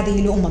كل هذه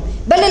الأمم؟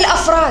 بل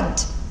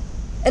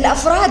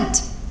الأفراد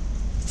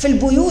في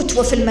البيوت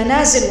وفي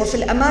المنازل وفي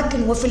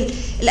الأماكن وفي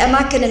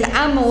الأماكن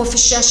العامة وفي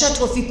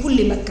الشاشات وفي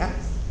كل مكان.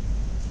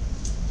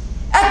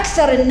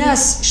 أكثر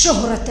الناس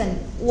شهرة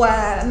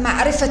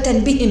ومعرفة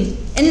بهم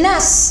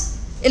الناس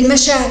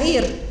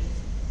المشاهير.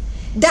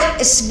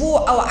 دع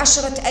أسبوع أو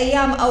 10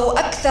 أيام أو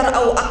أكثر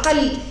أو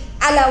أقل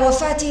على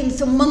وفاتهم،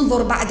 ثم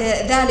انظر بعد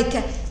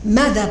ذلك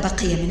ماذا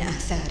بقي من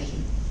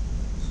آثارهم.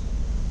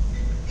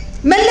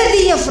 ما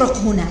الذي يفرق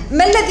هنا؟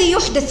 ما الذي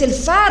يحدث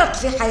الفارق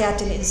في حياة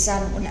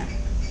الإنسان هنا؟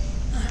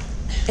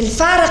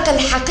 الفارق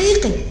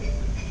الحقيقي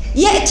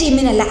يأتي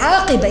من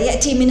العاقبة،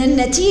 يأتي من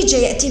النتيجة،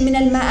 يأتي من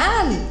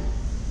المآل.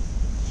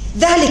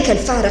 ذلك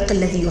الفارق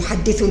الذي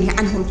يحدثني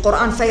عنه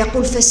القرآن،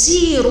 فيقول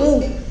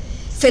فسيروا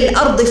في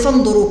الأرض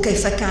فانظروا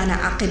كيف كان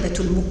عاقبة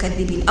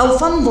المكذبين، أو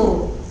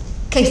فانظروا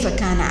كيف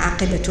كان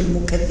عاقبة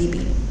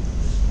المكذبين.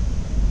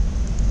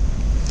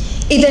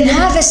 إذن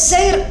هذا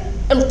السير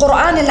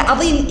القرآن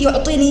العظيم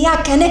يعطيني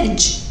إياه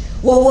كنهج،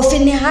 وهو في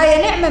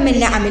النهاية نعمة من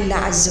نعم الله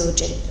عز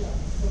وجل،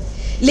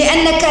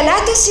 لأنك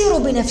لا تسير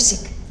بنفسك،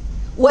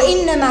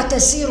 وإنما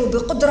تسير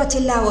بقدرة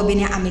الله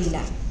وبنعم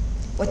الله.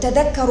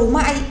 وتذكروا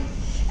معي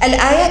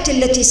الآيات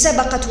التي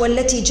سبقت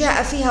والتي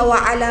جاء فيها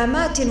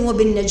وعلامات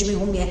وبالنجم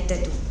هم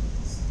يهتدون.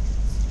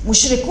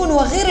 مشركون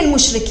وغير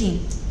المشركين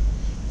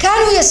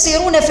كانوا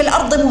يسيرون في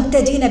الأرض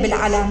مهتدين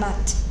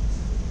بالعلامات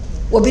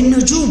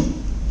وبالنجوم.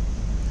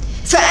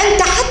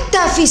 فأنت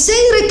حتى في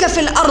سيرك في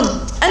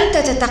الأرض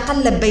أنت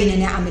تتقلب بين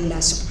نعم الله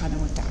سبحانه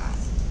وتعالى،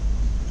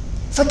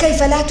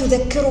 فكيف لا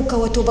تذكرك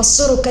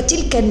وتبصرك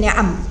تلك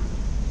النعم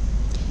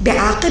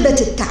بعاقبة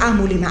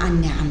التعامل مع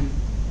النعم.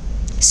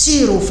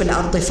 سيروا في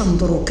الأرض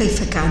فانظروا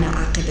كيف كان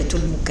عاقبة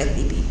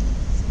المكذبين.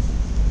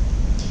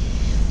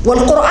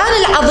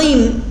 والقرآن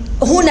العظيم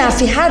هنا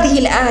في هذه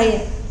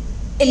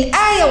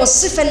الآية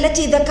والصفة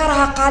التي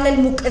ذكرها قال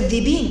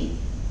المكذبين،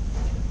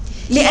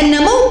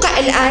 لأن موقع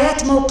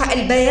الآيات موقع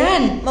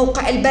البيان،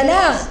 موقع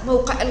البلاغ،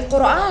 موقع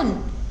القرآن،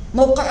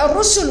 موقع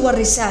الرسل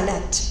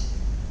والرسالات.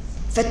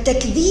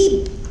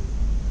 فالتكذيب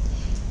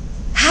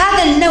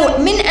هذا النوع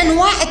من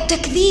أنواع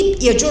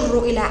التكذيب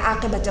يجر إلى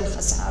عاقبة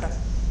الخسارة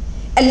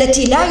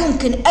التي لا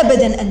يمكن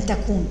أبدا أن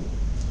تكون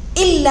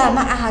إلا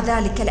مع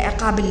ذلك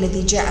العقاب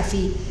الذي جاء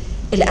في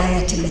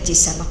الآيات التي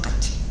سبقت.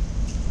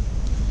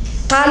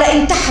 قال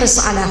إن تحرص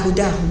على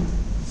هداهم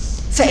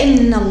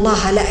فإن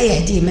الله لا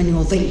يهدي من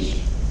يضل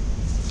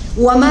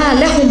وما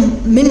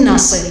لهم من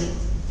ناصرين.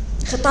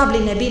 خطاب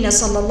لنبينا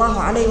صلى الله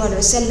عليه وآله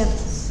وسلم،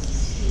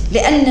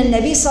 لأن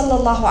النبي صلى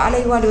الله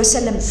عليه وآله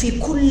وسلم في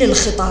كل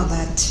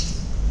الخطابات،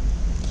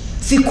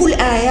 في كل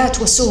آيات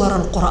وسور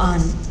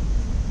القرآن،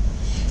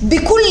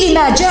 بكل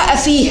ما جاء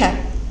فيها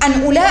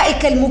عن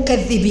أولئك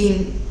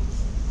المكذبين،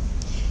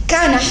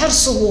 كان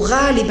حرصه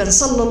غالبا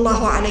صلى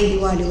الله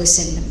عليه وآله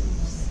وسلم،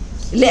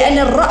 لأن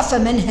الرأفة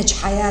منهج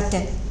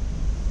حياته.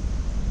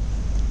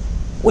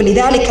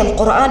 ولذلك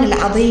القرآن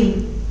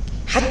العظيم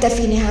حتى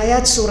في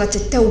نهايات سورة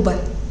التوبة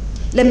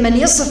لما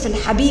يصف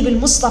الحبيب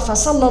المصطفى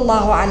صلى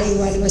الله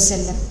عليه وآله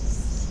وسلم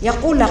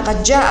يقول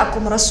لقد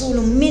جاءكم رسول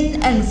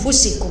من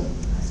أنفسكم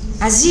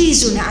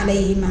عزيز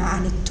عليه ما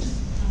عنتم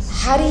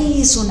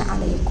حريص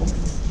عليكم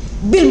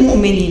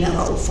بالمؤمنين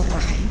رؤوف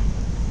رحيم.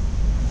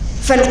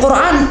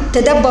 فالقرآن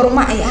تدبروا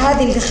معي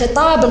هذه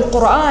الخطاب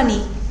القرآني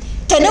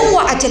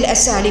تنوعت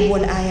الأساليب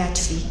والآيات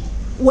فيه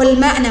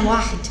والمعنى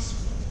واحد.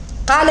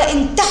 قال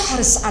إن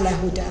تحرص على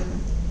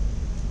هداهم.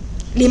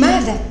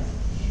 لماذا؟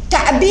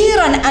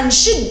 تعبيرا عن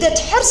شدة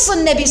حرص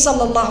النبي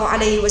صلى الله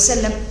عليه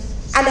وسلم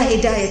على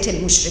هداية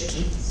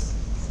المشركين.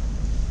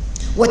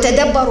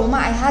 وتدبروا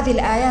معي هذه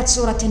الآيات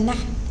سورة النحل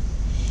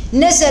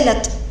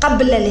نزلت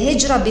قبل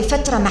الهجرة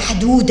بفترة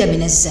محدودة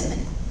من الزمن،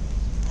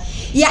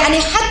 يعني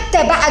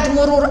حتى بعد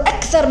مرور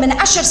أكثر من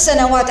 10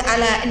 سنوات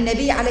على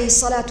النبي عليه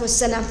الصلاة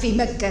والسلام في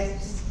مكة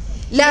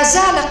لا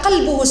زال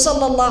قلبه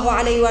صلى الله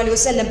عليه وآله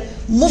وسلم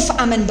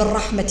مفعما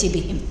بالرحمة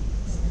بهم،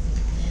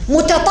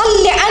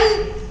 متطلعا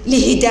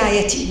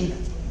لهدايتهم،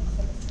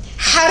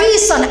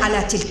 حريصا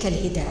على تلك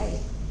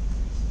الهداية.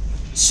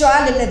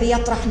 السؤال الذي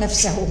يطرح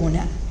نفسه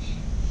هنا،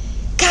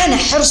 كان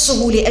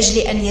حرصه لأجل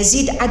أن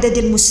يزيد عدد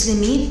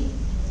المسلمين؟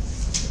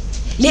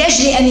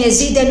 لأجل أن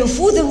يزيد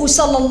نفوذه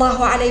صلى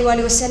الله عليه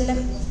وآله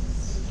وسلم؟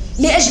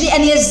 لأجل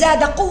أن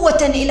يزداد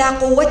قوة إلى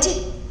قوته؟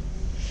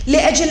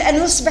 لأجل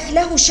أن يصبح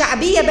له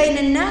شعبية بين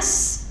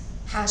الناس؟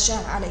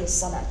 حاشاه عليه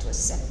الصلاة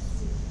والسلام.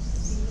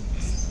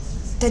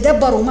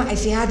 تدبروا معي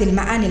في هذه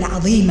المعاني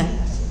العظيمة.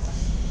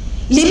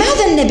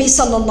 لماذا النبي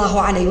صلى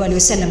الله عليه وآله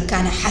وسلم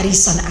كان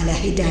حريصا على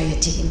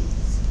هدايتهم،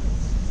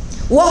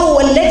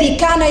 وهو الذي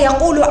كان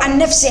يقول عن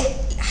نفسه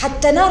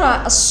حتى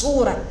نرى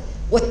الصورة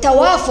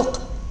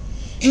والتوافق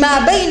ما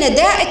بين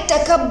داء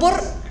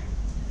التكبر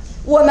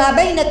وما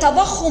بين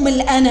تضخم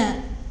الأنا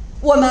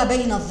وما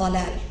بين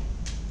الضلال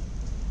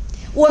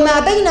وما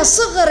بين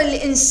صغر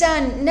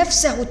الإنسان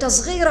نفسه،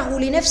 تصغيره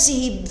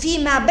لنفسه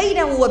فيما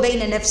بينه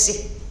وبين نفسه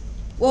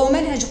وهو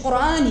منهج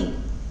قرآني،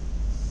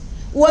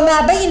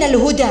 وما بين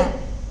الهدى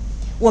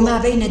وما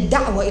بين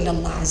الدعوة إلى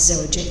الله عز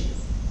وجل.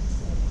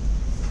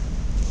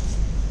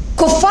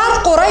 كفار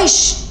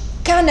قريش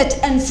كانت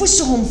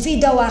أنفسهم في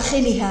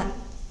دواخلها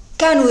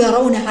كانوا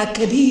يرونها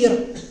كبيرة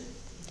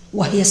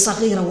وهي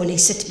صغيرة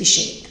وليست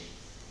بشيء،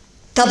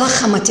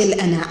 تضخمت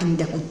الأنا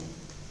عندهم.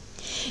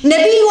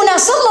 نبينا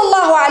صلى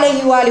الله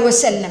عليه وآله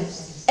وسلم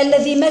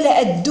الذي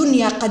ملأ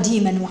الدنيا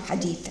قديما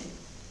وحديثا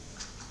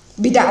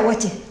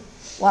بدعوته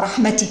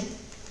ورحمته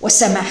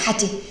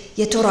وسماحته،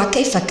 يا ترى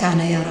كيف كان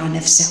يرى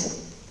نفسه؟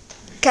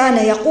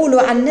 كان يقول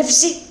عن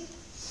نفسه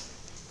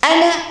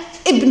أنا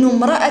ابن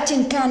امرأة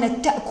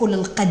كانت تأكل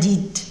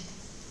القديد،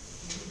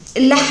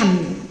 اللحم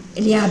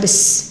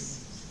اليابس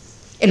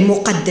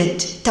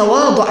المقدد،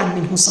 تواضعا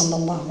منه صلى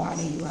الله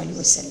عليه وآله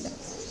وسلم.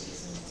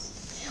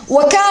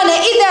 وكان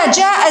إذا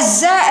جاء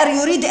الزائر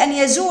يريد أن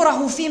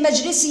يزوره في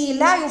مجلسه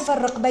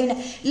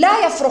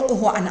لا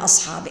يفرقه عن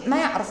أصحابه، ما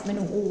يعرف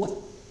منه هو،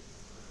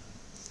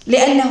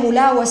 لأنه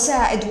لا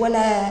وسائد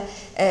ولا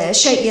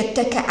شيء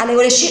يتكئ عليه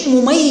ولا شيء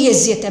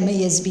مميز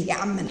يتميز به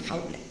عمن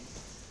حوله.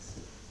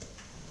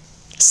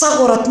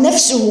 صغرت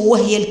نفسه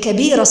وهي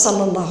الكبيرة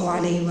صلى الله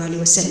عليه وآله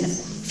وسلم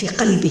في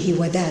قلبه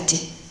وذاته.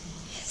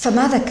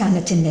 فماذا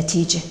كانت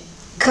النتيجة؟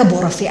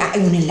 كبر في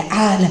أعين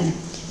العالم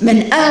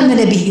من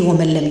آمن به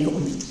ومن لم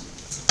يؤمن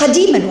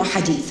قديما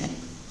وحديثا.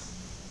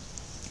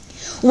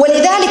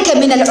 ولذلك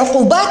من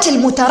العقوبات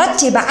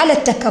المترتبة على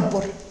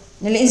التكبر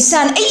ان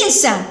الإنسان، أي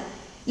إنسان،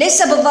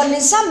 ليس بالظن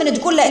الإنسان من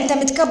تقول له أنت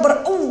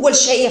متكبر أول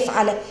شيء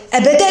يفعله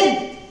أبدا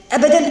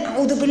أبدا،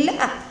 أعوذ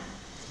بالله،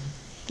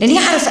 لأن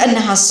يعرف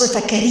أنها صفة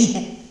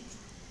كريهة،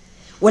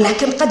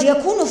 ولكن قد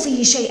يكون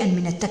فيه شيئا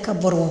من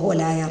التكبر وهو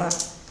لا يرى.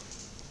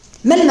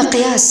 ما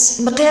المقياس؟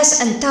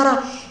 المقياس أن ترى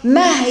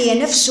ما هي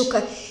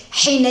نفسك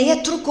حين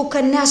يتركك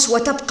الناس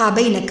وتبقى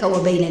بينك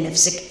وبين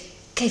نفسك،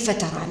 كيف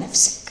ترى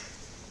نفسك؟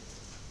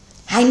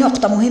 هاي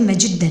نقطة مهمة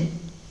جدا.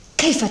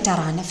 كيف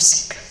ترى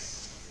نفسك؟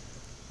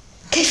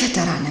 كيف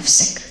ترى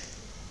نفسك؟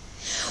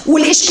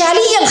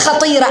 والإشكالية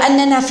الخطيرة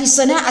أننا في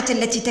صناعة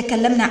التي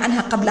تكلمنا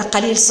عنها قبل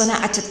قليل،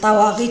 صناعة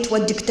الطواغيت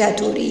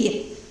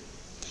والدكتاتورية،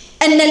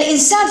 أن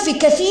الإنسان في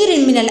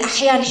كثير من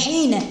الأحيان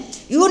حين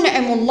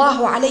ينعم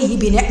الله عليه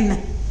بنعمة،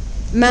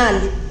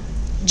 مال،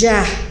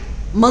 جاه،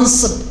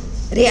 منصب،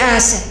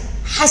 رئاسة،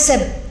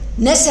 حسب،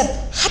 نسب،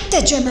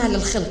 حتى جمال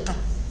الخلقة،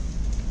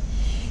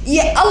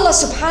 الله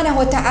سبحانه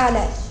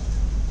وتعالى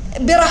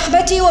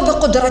برحمته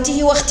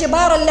وبقدرته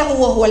واختبارا له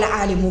وهو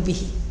العالم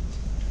به.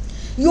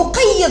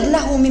 يقيض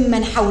له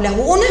ممن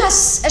حوله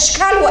أناس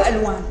أشكال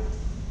وألوان،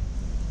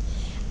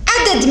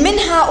 عدد من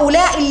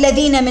هؤلاء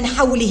الذين من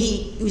حوله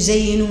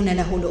يزينون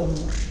له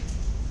الأمور،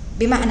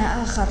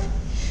 بمعنى آخر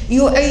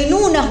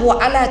يعينونه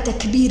على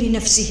تكبير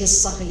نفسه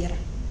الصغيرة،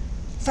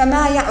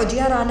 فما يعد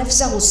يرى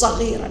نفسه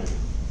صغيرا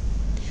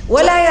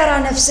ولا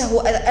يرى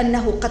نفسه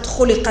أنه قد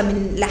خلق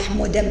من لحم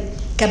ودم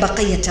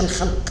كبقية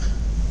الخلق،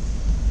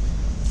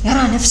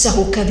 يرى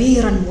نفسه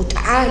كبيرا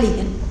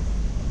متعاليا.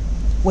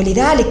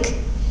 ولذلك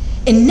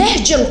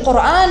النهج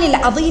القرآني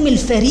العظيم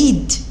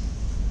الفريد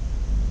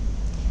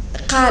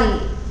قال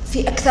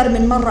في أكثر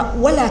من مرة: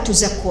 ولا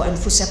تزكوا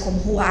أنفسكم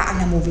هو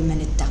أعلم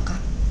بمن اتقى.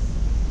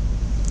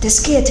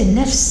 تزكية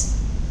النفس،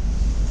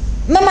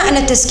 ما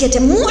معنى تزكية؟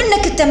 مو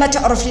أنك أنت ما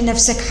تعرف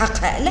لنفسك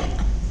حقها، لا،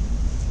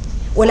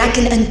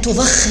 ولكن أن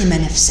تضخم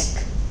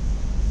نفسك.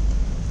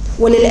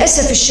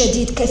 وللأسف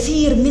الشديد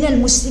كثير من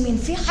المسلمين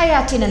في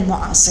حياتنا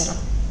المعاصرة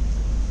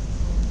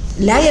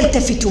لا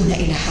يلتفتون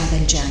إلى هذا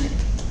الجانب،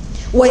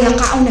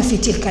 ويقعون في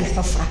تلك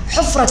الحفرة،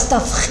 حفرة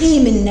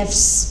تضخيم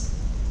النفس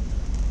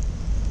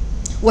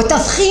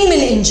وتضخيم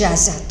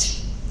الإنجازات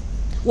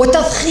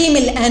وتضخيم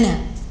الأنا.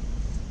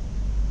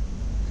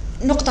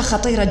 نقطة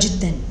خطيرة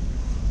جدا.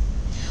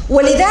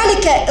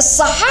 ولذلك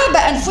الصحابة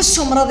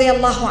أنفسهم رضي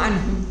الله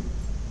عنهم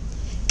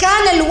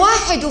كان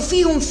الواحد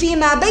فيهم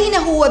فيما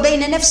بينه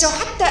وبين نفسه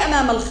حتى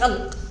أمام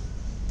الخلق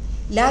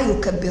لا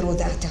يكبر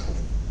ذاته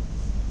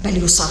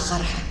بل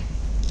يصغرها.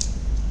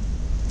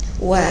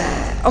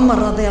 وعمر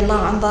رضي الله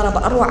عنه ضرب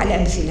أروع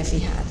الأمثلة في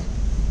هذا.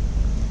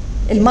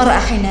 المرأة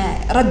حين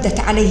ردت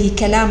عليه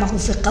كلامه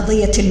في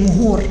قضية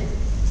المهور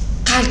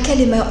قال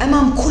كلمة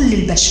أمام كل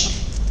البشر: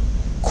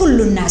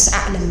 كل الناس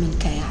أعلم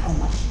منك يا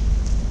عمر.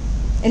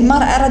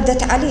 المرأة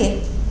ردت عليه،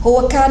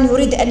 هو كان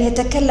يريد أن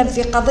يتكلم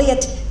في قضية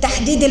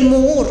تحديد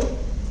المهور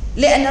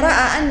لأن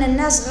رأى أن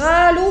الناس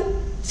غالوا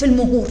في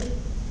المهور.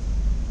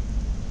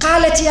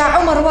 قالت يا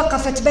عمر،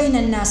 وقفت بين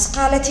الناس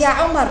قالت يا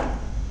عمر: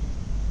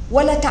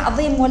 ولا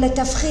تعظيم ولا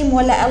تفخيم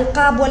ولا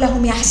ألقاب ولا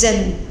هم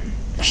يحزنون،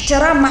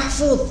 احترام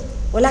محفوظ،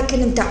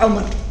 ولكن أنت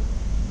عمر.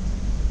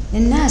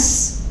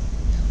 الناس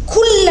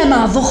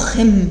كلما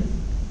ضخم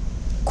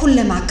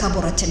كلما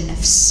كبرت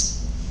النفس،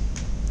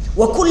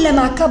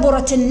 وكلما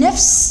كبرت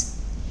النفس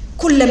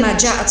كلما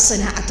جاءت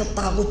صناعة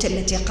الطاغوت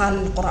التي قال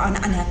القرآن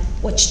عنها: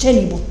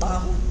 واجتنبوا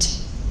الطاغوت.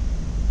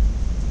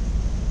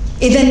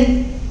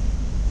 إذن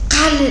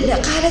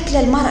قالت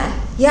للمرأة: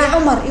 يا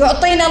عمر،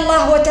 يعطينا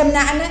الله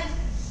وتمنعنا؟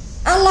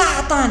 الله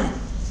أعطانا.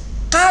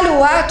 قالوا: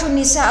 وآتوا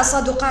النساء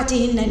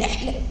صدقاتهن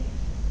نحلة،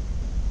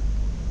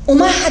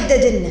 وما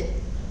حددنا،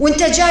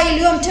 وانت جاي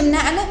اليوم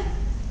تمنعنا؟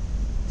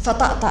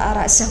 فطأطأ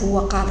رأسه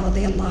وقال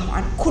رضي الله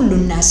عنه: كل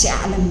الناس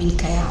أعلم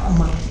منك يا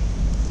عمر.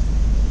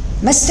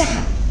 ما استحى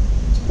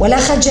ولا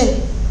خجل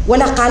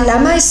ولا قال لا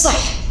ما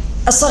يصح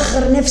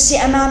أصغر نفسي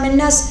أمام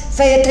الناس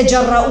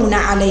فيتجرؤون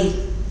علي.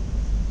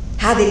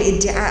 هذه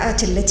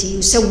الادعاءات التي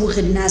يسوغ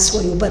الناس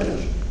ويبرر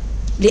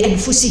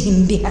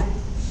لأنفسهم بها،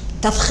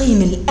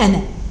 تضخيم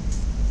الأنا.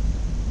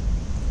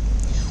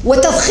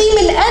 وتضخيم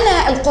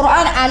الأنا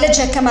القرآن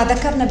عالجها كما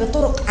ذكرنا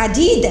بطرق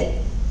عديدة،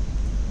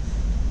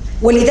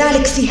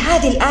 ولذلك في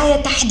هذه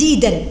الآية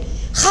تحديدا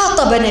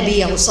خاطب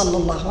نبيه صلى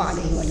الله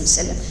عليه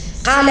وسلم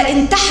قال: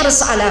 إن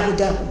تحرص على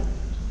هداهم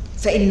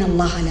فإن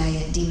الله لا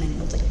يهدي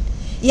من يضل.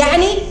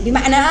 يعني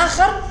بمعنى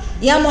آخر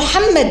يا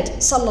محمد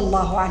صلى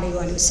الله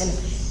عليه وسلم،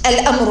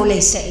 الأمر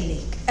ليس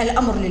إليك،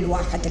 الأمر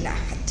للواحد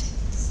الأحد.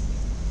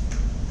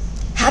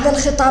 هذا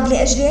الخطاب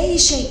لأجل أي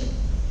شيء؟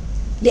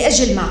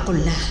 لأجل ما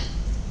قلناه،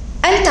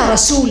 أنت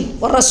رسول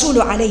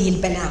والرسول عليه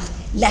البلاغ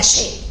لا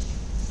شيء.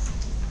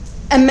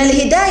 أما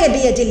الهداية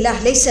بيد الله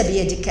ليس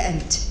بيدك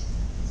أنت.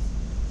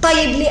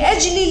 طيب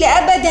لأجل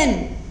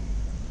لأبدا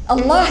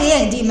الله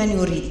يهدي من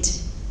يريد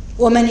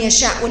ومن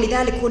يشاء.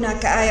 ولذلك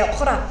هناك آية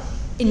أخرى: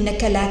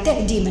 إنك لا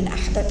تهدي من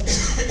أحببت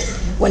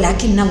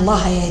ولكن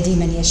الله يهدي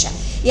من يشاء.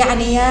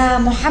 يعني يا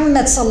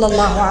محمد صلى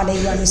الله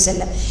عليه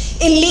وسلم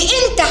اللي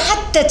أنت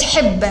حتى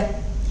تحبه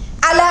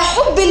على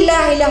حب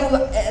الله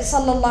له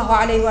صلى الله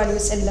عليه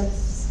وسلم،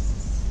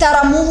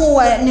 ترى مو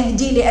هو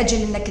نهدي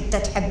لأجل أنك أنت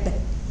تحبه.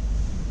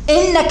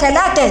 إنك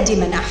لا تهدي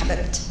من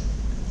أحببت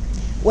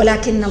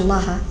ولكن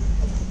الله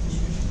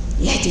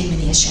يهدي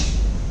من يشاء.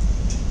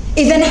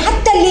 إذن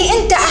حتى اللي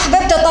أنت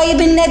أحببت،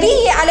 طيب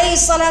النبي عليه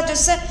الصلاة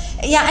والسلام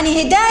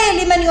يعني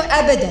هداية لمن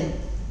أبدا،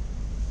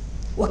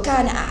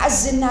 وكان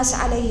أعز الناس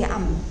عليه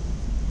عمه.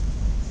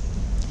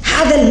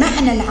 هذا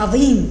المعنى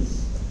العظيم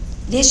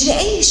لأجل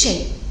أي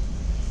شيء؟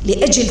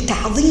 لأجل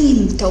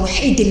تعظيم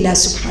توحيد الله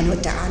سبحانه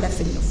وتعالى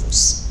في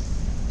النفوس،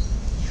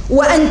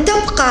 وأن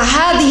تبقى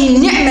هذه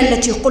النعمة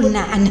التي قلنا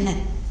عنها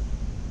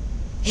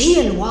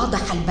هي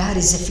الواضحة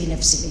البارزة في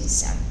نفس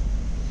الإنسان.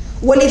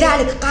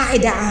 ولذلك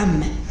قاعدة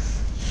عامة: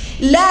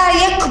 لا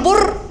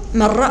يكبر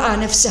من رأى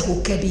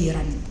نفسه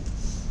كبيرا،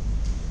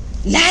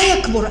 لا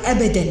يكبر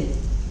أبدا.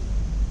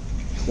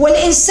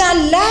 والإنسان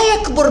لا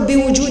يكبر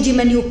بوجود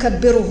من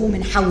يكبره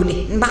من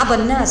حوله، من بعض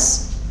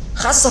الناس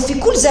خاصة في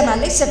كل زمان،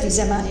 ليس في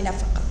زماننا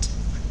فقط.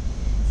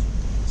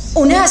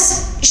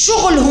 أناس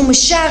شغلهم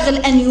الشاغل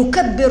أن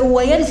يكبروا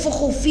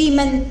وينفخوا في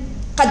من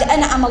قد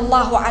أنعم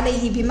الله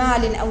عليه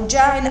بمال أو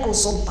جاه أو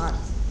سلطان،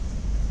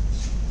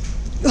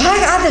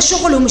 هذا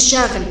شغلهم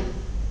الشاغل،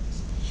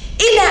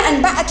 إلى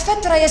أن بعد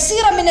فترة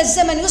يسيرة من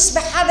الزمن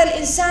يصبح هذا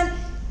الإنسان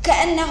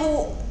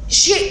كأنه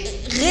شيء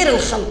غير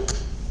الخلق.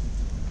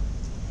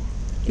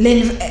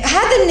 لأن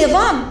هذا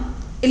النظام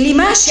اللي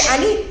ماشي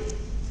عليه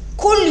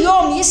كل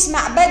يوم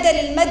يسمع بدل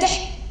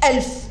المدح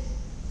 1000،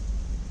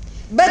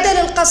 بدل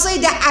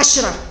القصيدة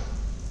 10،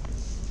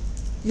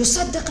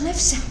 يصدق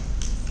نفسه.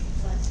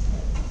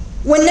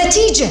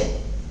 والنتيجة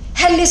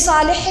هل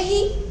لصالحه؟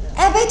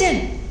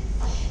 أبدا.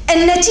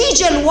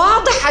 النتيجة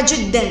الواضحة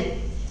جدا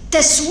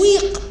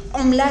تسويق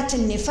عملات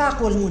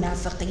النفاق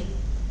والمنافقين،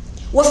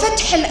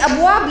 وفتح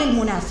الأبواب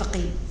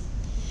للمنافقين،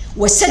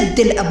 وسد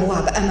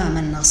الأبواب أمام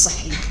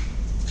الناصحين.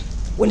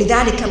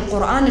 ولذلك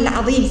القرآن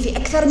العظيم في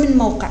أكثر من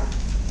موقع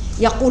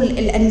يقول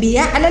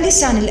الأنبياء على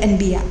لسان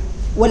الأنبياء: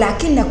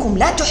 ولكنكم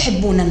لا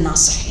تحبون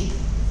الناصحين.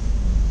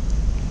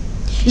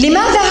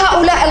 لماذا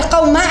هؤلاء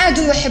القوم ما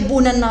عادوا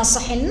يحبون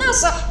الناصحين؟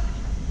 الناصح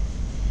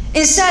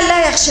إنسان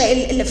لا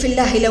يخشى في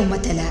الله لومة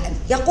لائم،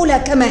 يقولها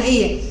كما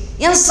هي،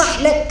 ينصح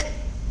لك.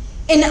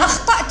 إن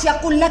أخطأت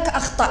يقول لك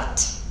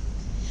أخطأت،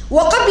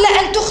 وقبل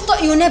أن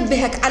تخطئ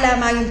ينبهك على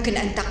ما يمكن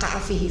أن تقع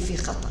فيه في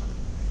خطأ.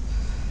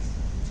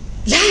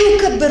 لا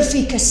يكبر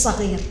فيك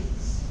الصغير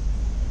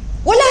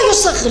ولا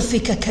يصغر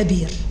فيك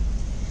كبير.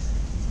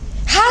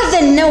 هذا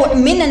النوع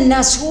من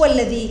الناس هو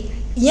الذي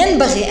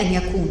ينبغي أن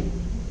يكون.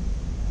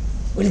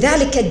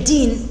 ولذلك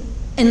الدين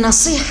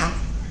النصيحة،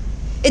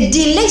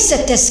 الدين ليس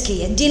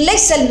التزكية، الدين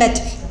ليس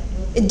المدح،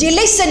 الدين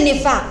ليس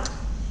النفاق،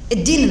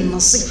 الدين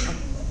النصيحة.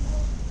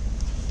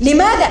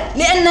 لماذا؟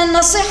 لأن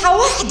النصيحة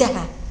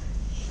وحدها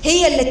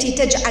هي التي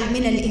تجعل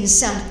من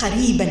الإنسان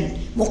قريبا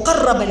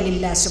مقربا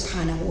لله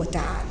سبحانه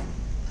وتعالى.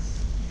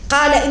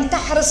 قال: إن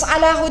تحرص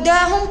على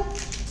هداهم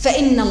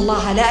فإن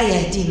الله لا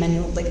يهدي من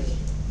يضل.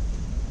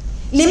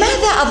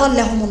 لماذا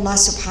أضلهم الله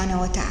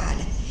سبحانه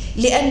وتعالى؟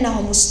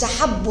 لأنهم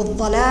استحبوا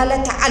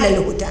الضلالة على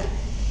الهدى.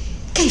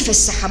 كيف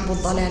استحبوا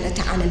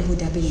الضلالة على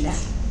الهدى؟ بالله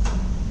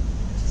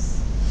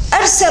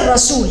أرسل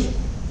رسول.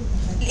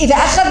 إذا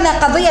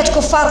أخذنا قضية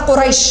كفار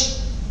قريش،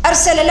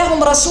 أرسل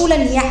لهم رسولا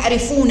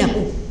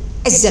يعرفونه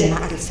عز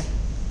المعرفة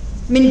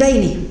من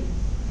بينهم،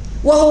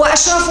 وهو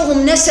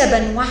أشرفهم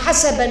نسبا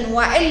وحسبا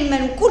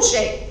وعلما وكل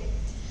شيء،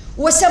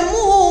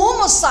 وسموه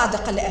هم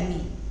الصادق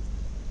الأمين.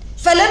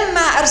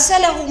 فلما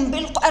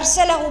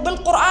أرسله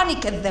بالقرآن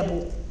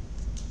كذبوه،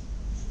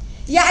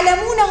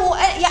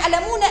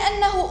 يعلمون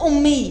أنه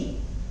أمي،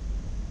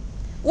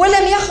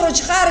 ولم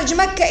يخرج خارج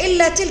مكة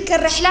إلا تلك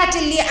الرحلات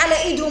اللي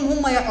على إيدهم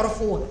هم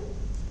يعرفوها،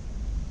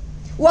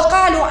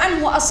 وقالوا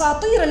عنه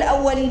أساطير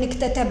الأولين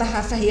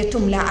اكتتبها فهي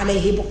تملى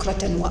عليه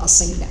بكرة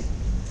وأصيلا.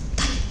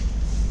 طيب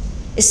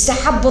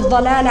استحبوا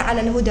الضلال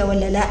على الهدى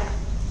ولا لا؟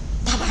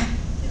 طبعا.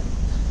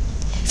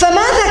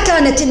 فماذا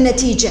كانت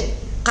النتيجة؟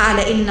 قال: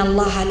 إن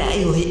الله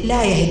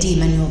لا يهدي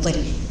من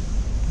يضل.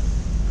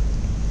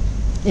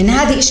 لأن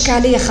هذه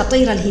إشكالية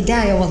خطيرة،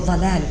 الهداية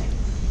والضلال.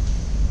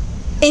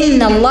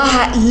 إن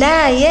الله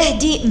لا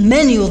يهدي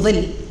من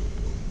يضل.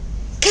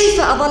 كيف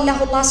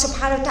أضله الله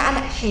سبحانه وتعالى؟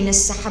 حين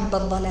استحب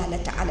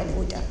الضلالة على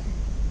الهدى.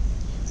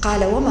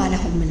 قال: وما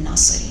لهم من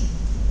ناصرين.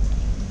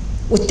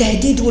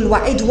 والتهديد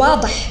والوعيد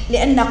واضح،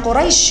 لأن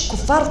قريش،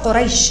 كفار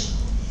قريش،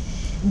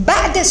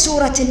 بعد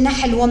سورة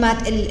النحل وما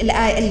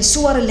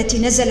السور التي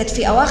نزلت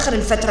في أواخر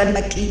الفترة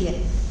المكية،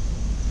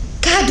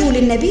 كادوا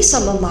للنبي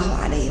صلى الله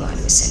عليه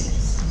وآله وسلم.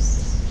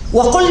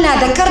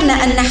 وقلنا ذكرنا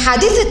أن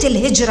حادثة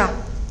الهجرة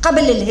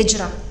قبل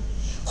الهجرة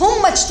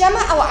هم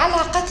اجتمعوا على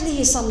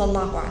قتله صلى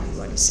الله عليه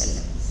وآله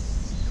وسلم،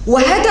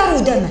 وهدروا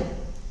دمه،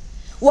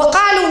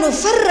 وقالوا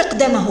نفرق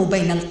دمه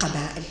بين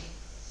القبائل.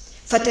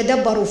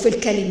 فتدبروا في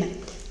الكلمة.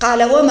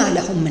 قال: وما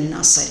لهم من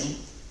ناصرين.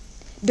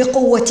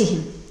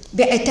 بقوتهم،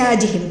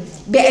 بعتادهم،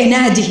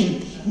 بعنادهم،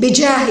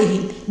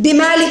 بجاههم،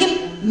 بمالهم،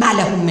 ما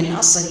لهم من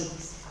ناصرين.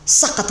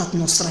 سقطت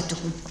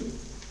نصرتهم.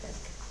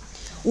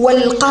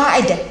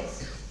 والقاعدة: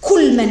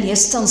 كل من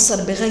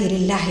يستنصر بغير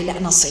الله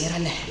لا نصير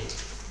له.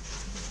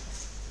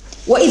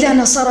 وإذا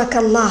نصرك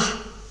الله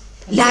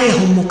لا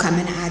يهمك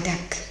من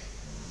عاداك،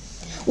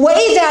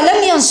 وإذا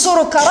لم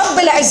ينصرك رب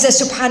العزة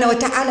سبحانه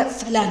وتعالى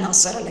فلا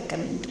ناصر لك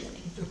من دونه.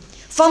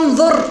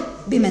 فانظر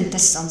بمن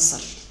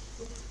تستنصر،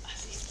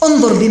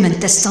 انظر بمن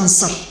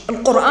تستنصر.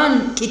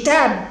 القرآن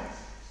كتاب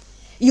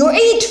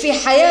يعيد في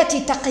حياتي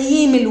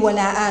تقييم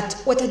الولاءات.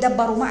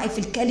 وتدبروا معي في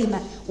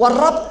الكلمة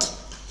والربط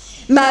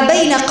ما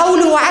بين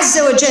قوله عز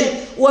وجل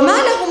وما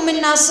لهم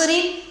من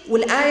ناصرين،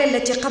 والآية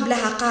التي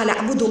قبلها قال: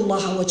 اعبدوا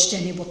الله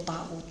واجتنبوا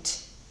الطاغوت.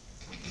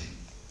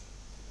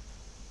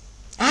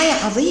 آية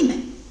عظيمة،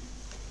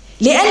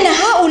 لأن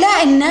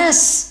هؤلاء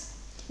الناس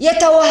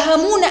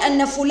يتوهمون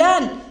أن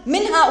فلان من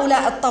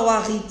هؤلاء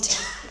الطواغيت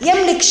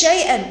يملك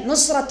شيئا،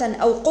 نصرة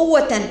أو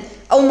قوة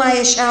أو ما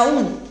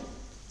يشاءون،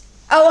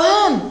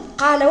 أوهام.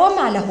 قال: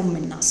 وما لهم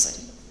من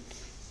ناصرين.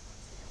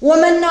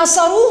 ومن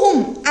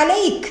ناصروهم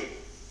عليك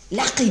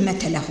لا قيمة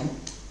لهم.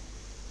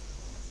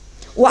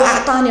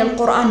 وأعطاني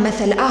القرآن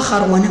مثل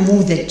آخر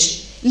ونموذج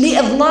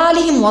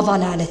لإضلالهم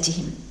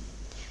وضلالتهم.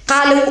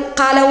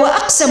 قال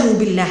وأقسموا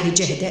بالله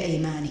جهد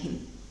أيمانهم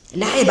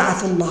لا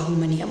يبعث الله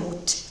من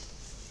يموت.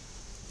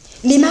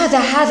 لماذا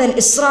هذا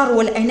الإصرار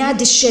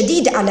والعناد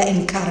الشديد على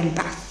إنكار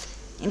البعث؟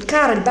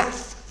 إنكار البعث،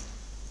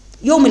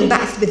 يوم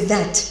البعث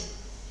بالذات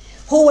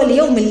هو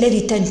اليوم الذي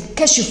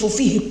تنكشف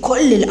فيه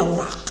كل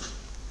الأوراق.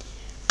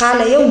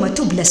 قال يوم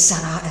تبلى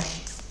السرائر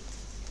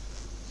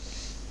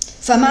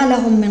فما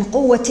لهم من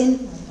قوة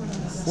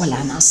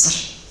ولا ناصر.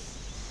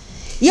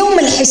 يوم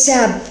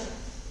الحساب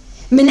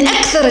من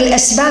أكثر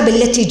الأسباب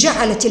التي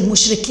جعلت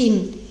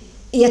المشركين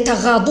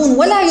يتغاضون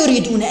ولا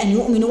يريدون أن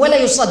يؤمنوا ولا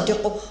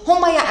يصدقوا،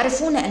 هم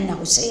يعرفون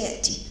أنه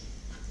سيأتي،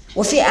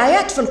 وفي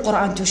آيات في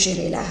القرآن تشير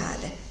إلى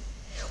هذا،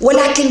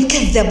 ولكن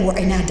كذبوا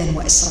عنادا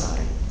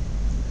وإصرارا.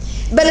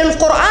 بل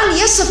القرآن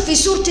يصف في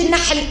سورة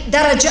النحل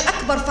درجة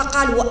أكبر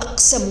فقال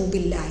وأقسموا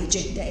بالله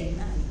جهد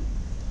أيمانهم،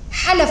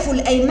 حلفوا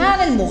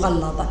الأيمان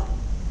المغلظة.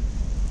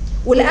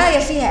 والآية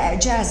فيها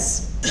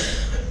إعجاز.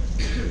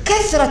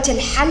 كثرة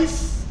الحلف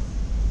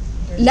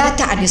لا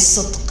تعني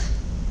الصدق،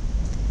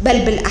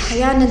 بل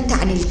بالأحيان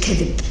تعني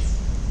الكذب.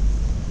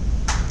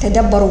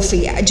 تدبروا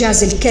في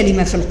إعجاز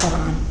الكلمة في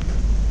القرآن.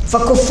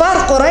 فكفار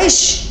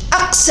قريش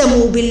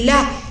أقسموا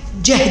بالله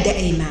جهد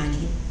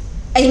أيمانهم،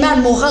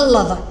 أيمان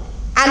مغلظة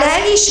على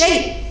أي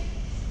شيء.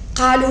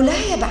 قالوا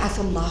لا يبعث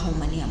الله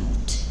من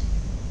يموت،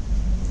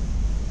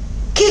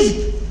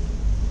 كذب،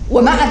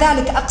 ومع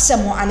ذلك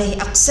أقسموا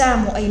عليه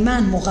أقسام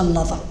وأيمان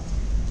مغلظة.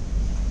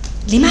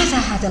 لماذا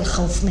هذا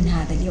الخوف من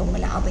هذا اليوم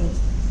العظيم؟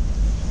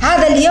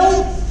 هذا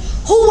اليوم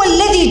هو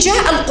الذي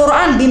جاء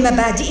القرآن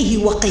بمبادئه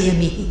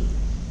وقيمه،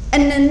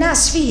 أن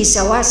الناس فيه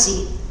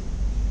سواسي،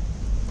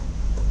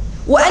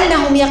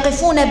 وأنهم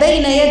يقفون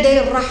بين يدي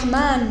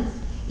الرحمن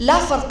لا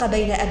فرق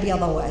بين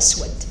أبيض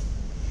وأسود،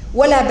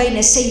 ولا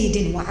بين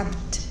سيد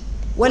وعبد،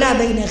 ولا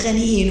بين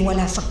غني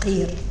ولا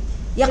فقير،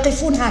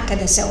 يقفون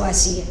هكذا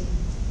سواسية.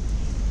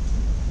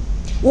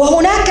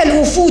 وهناك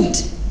الوفود،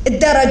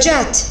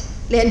 الدرجات،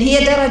 لأن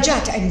هي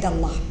درجات عند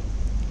الله،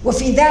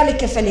 وفي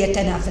ذلك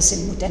فليتنافس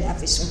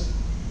المتنافسون.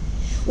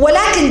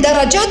 ولكن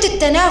درجات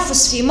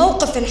التنافس في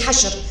موقف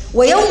الحشر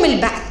ويوم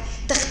البعث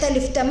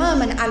تختلف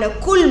تماما على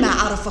كل ما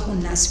عرفه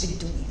الناس في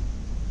الدنيا.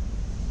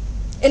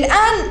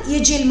 الآن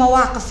يجي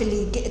المواقف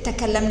اللي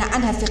تكلمنا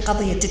عنها في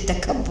قضية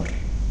التكبر.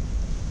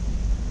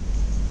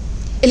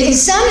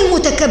 الإنسان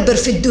المتكبر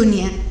في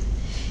الدنيا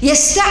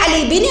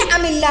يستعلي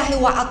بنعم الله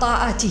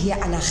وعطاءاته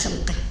على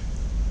خلقه.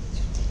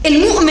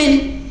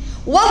 المؤمن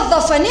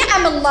وظف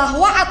نعم الله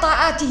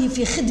وعطاءاته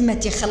في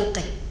خدمة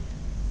خلقه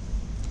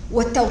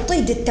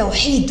وتوطيد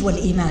التوحيد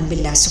والإيمان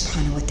بالله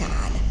سبحانه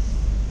وتعالى.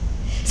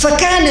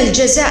 فكان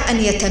الجزاء أن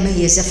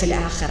يتميز في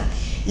الآخرة.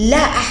 لا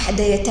أحد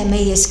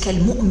يتميز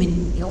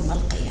كالمؤمن يوم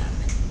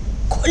القيامة،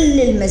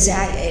 كل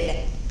المزايا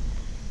له.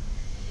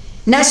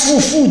 ناس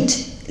وفود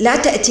لا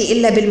تأتي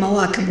إلا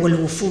بالمواكب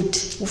والوفود،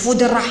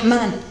 وفود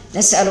الرحمن،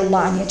 نسأل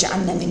الله أن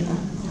يجعلنا منهم.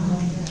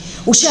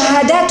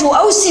 وشهادات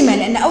وأوسمة،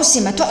 لأن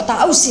أوسمة تعطى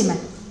أوسمة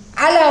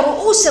على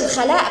رؤوس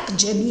الخلائق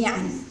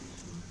جميعا.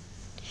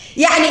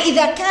 يعني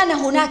إذا كان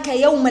هناك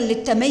يوما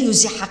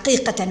للتميز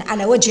حقيقة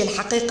على وجه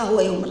الحقيقة هو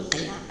يوم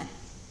القيامة.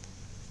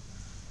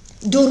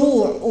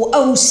 دروع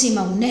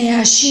وأوسمة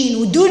ونياشين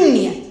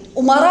ودنيا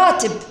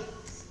ومراتب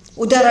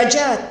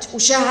ودرجات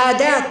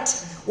وشهادات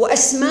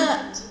وأسماء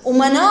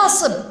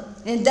ومناصب،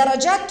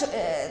 الدرجات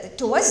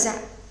توزع.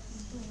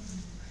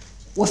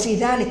 وفي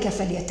ذلك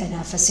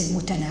فليتنافس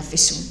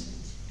المتنافسون.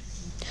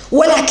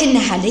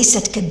 ولكنها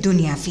ليست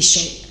كالدنيا في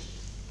شيء،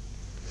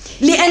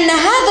 لأن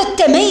هذا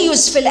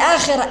التميز في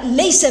الآخرة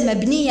ليس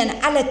مبنيا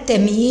على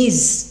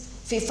التمييز.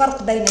 في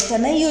فرق بين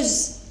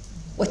تميز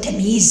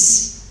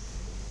وتمييز.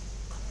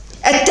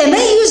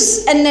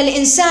 التميز أن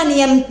الإنسان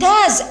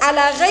يمتاز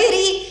على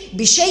غيره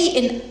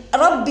بشيء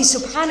ربي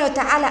سبحانه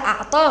وتعالى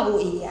أعطاه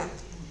إياه،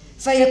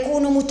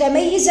 فيكون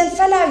متميزا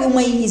فلا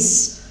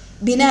يميز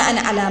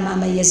بناء على ما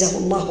ميزه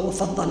الله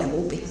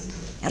وفضله به.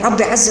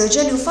 رب عز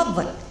وجل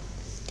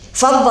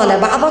فضل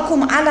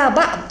بعضكم على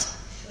بعض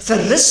في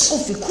الرزق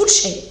في كل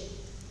شيء.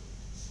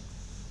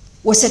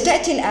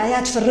 وستأتي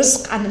الآيات في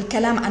الرزق عن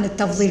الكلام عن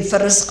التفضيل في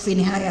الرزق في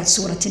نهاية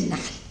سورة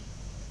النحل.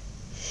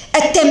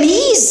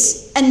 التمييز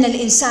أن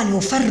الإنسان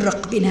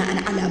يفرق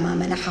بناء على ما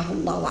منحه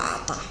الله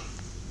وأعطاه،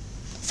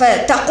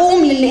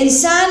 فتقوم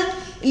للإنسان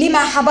لما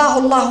حباه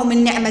الله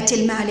من نعمة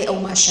المال أو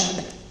ما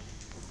شابه،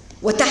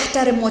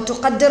 وتحترم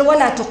وتقدر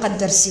ولا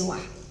تقدر سواه.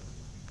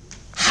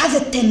 هذا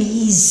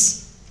التمييز.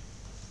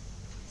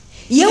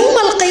 يوم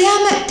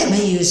القيامة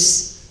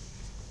تميز.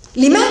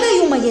 لماذا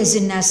يميز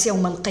الناس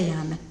يوم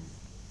القيامة؟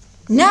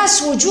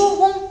 ناس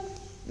وجوههم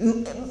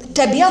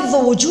تبيض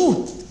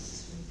وجوه،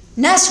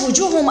 ناس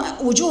وجوههم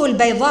وجوه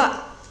البيضاء،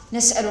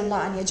 نسأل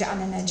الله أن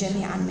يجعلنا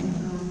جميعا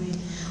منهم،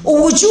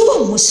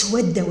 ووجوه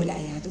مسودة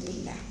والعياذ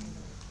بالله.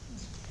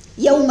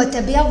 يوم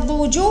تبيض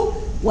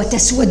وجوه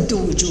وتسود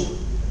وجوه.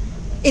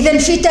 إذن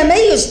في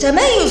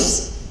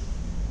تميز،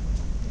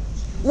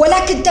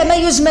 ولكن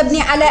تميز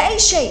مبني على أي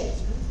شيء؟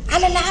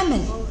 على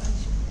العمل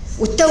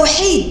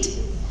والتوحيد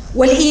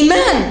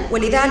والإيمان،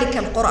 ولذلك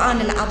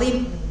القرآن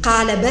العظيم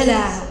قال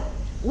بلى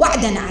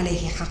وعدا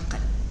عليه حقا،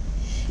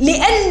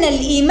 لأن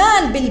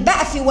الإيمان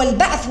بالبعث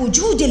والبعث،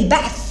 وجود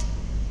البعث،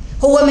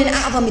 هو من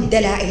أعظم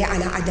الدلائل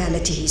على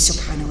عدالته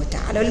سبحانه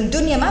وتعالى.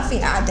 الدنيا ما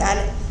فيها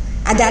عدالة،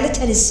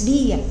 عدالتها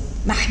نسبية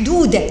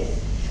محدودة.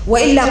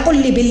 وإلا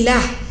قل لي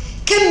بالله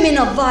كم من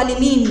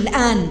الظالمين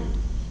الآن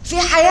في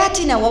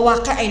حياتنا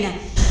وواقعنا.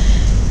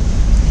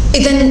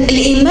 إذن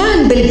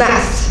الإيمان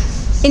بالبعث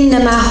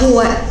إنما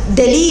هو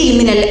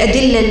دليل من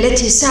الأدلة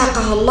التي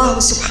ساقها الله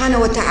سبحانه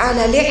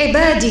وتعالى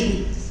لعباده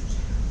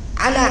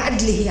على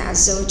عدله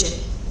عز وجل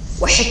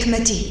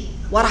وحكمته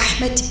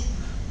ورحمته.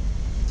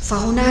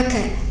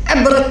 فهناك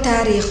عبر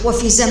التاريخ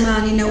وفي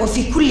زماننا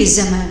وفي كل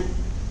زمان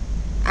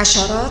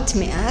عشرات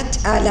مئات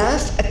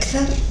آلاف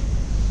أكثر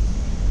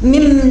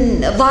من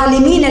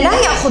ظالمين لا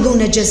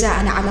يأخذون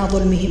جزاء على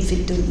ظلمهم في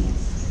الدنيا.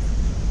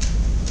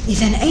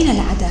 إذن أين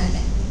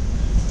العدالة؟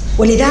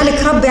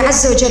 ولذلك رب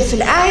عز وجل في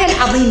الآية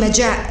العظيمة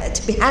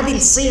جاءت بهذه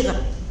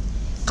الصيغة،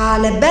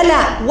 قال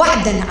بلى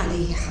وعدا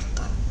عليه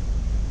حقا.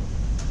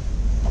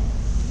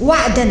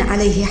 وعدا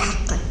عليه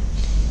حقا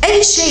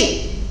أي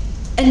شيء؟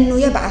 أنه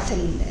يبعث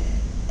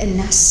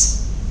الناس.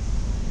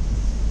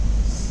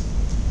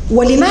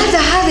 ولماذا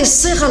هذه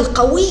الصيغة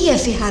القوية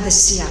في هذا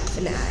السياق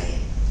في الآية؟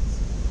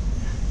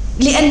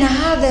 لأن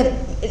هذا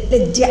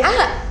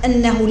الادعاء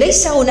أنه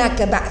ليس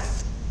هناك بعث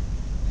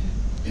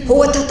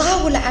هو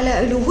تطاول على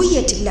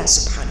ألوهية الله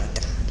سبحانه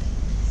وتعالى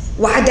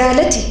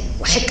وعدالته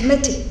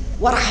وحكمته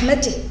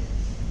ورحمته.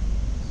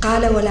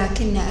 قال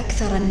ولكن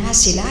أكثر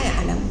الناس لا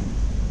يعلمون.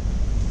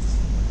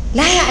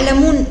 لا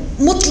يعلمون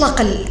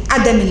مطلق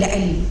عدم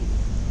العلم.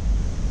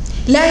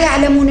 لا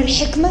يعلمون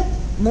الحكمة،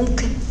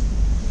 ممكن.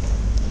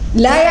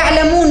 لا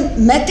يعلمون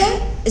متى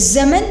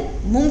الزمن،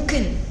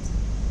 ممكن.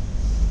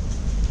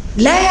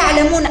 لا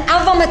يعلمون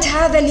عظمة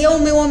هذا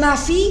اليوم وما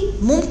فيه،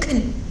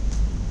 ممكن.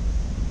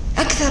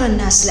 أكثر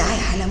الناس لا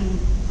يعلمون.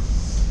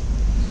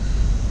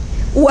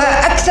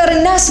 وأكثر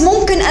الناس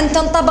ممكن أن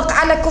تنطبق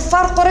على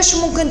كفار قريش،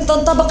 ممكن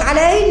تنطبق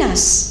على أي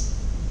ناس،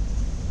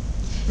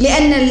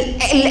 لأن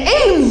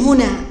العلم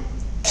هنا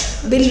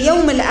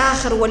باليوم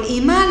الآخر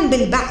والإيمان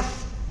بالبعث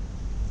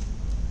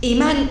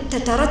إيمان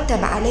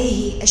تترتب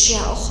عليه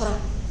أشياء أخرى.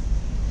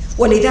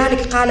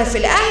 ولذلك قال في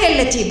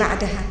الآية التي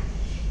بعدها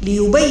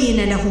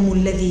ليبين لهم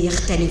الذي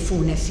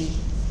يختلفون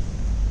فيه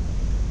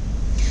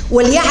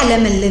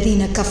وليعلم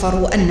الذين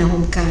كفروا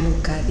أنهم كانوا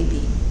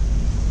كاذبين.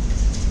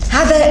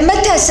 هذا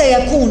متى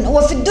سيكون؟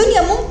 هو في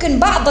الدنيا ممكن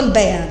بعض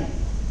البيان،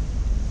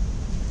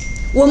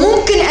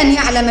 وممكن أن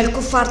يعلم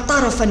الكفار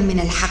طرفا من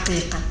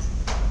الحقيقة.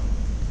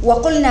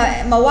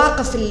 وقلنا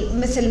مواقف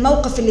مثل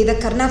الموقف اللي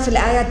ذكرناه في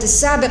الآيات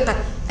السابقة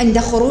عند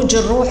خروج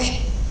الروح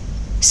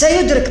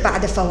سيدرك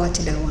بعد فوات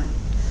الأوان.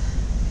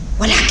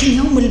 ولكن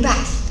يوم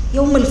البعث،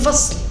 يوم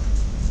الفصل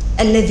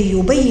الذي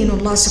يبين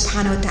الله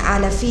سبحانه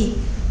وتعالى فيه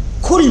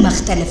كل ما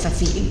اختلف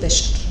فيه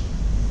البشر،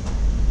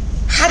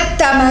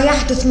 حتى ما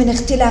يحدث من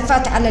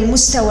اختلافات على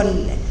المستوى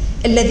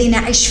الذي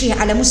نعيش فيه،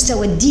 على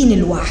مستوى الدين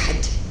الواحد،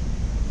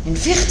 يعني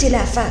في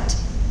اختلافات.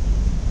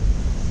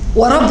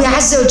 ورب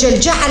عز وجل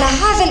جعل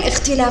هذا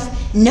الاختلاف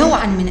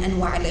نوعا من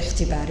أنواع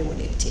الاختبار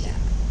والابتلاء.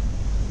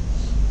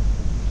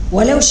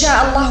 ولو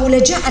شاء الله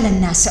لجعل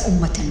الناس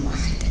أمة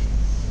واحدة،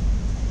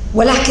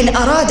 ولكن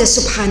أراد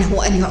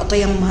سبحانه أن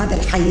يعطيهم هذا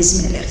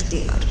الحيز من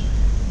الاختيار.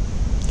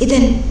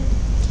 إذن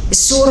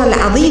السورة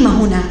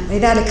العظيمة هنا،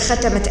 لذلك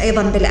ختمت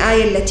أيضا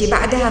بالآية التي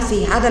بعدها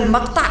في هذا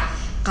المقطع،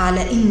 قال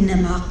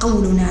إنما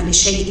قولنا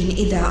لشيء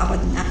إذا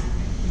أردنا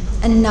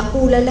أن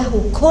نقول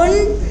له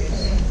كن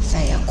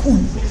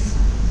فيكون.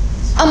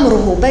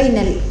 أمره بين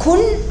الكن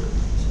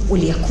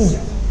واليكون،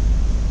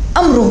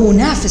 أمره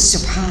نافذ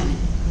سبحانه.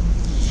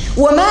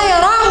 وما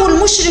يراه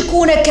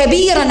المشركون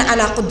كبيرا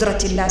على قدرة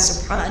الله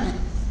سبحانه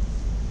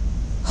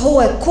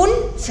هو كن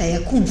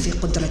فيكون في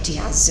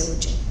قدرته عز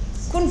وجل.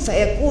 كن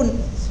فيكون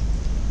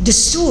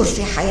دستور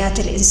في حياة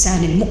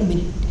الإنسان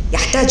المؤمن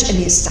يحتاج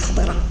أن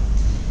يستحضره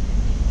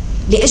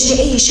لأجل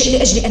أي شيء،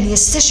 لأجل أن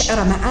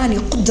يستشعر معاني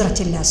قدرة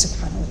الله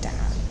سبحانه وتعالى.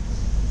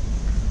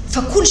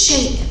 فكل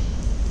شيء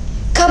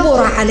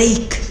كبر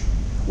عليك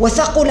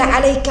وثقل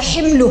عليك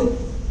حمله،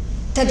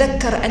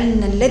 تذكر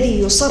أن الذي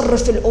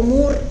يصرف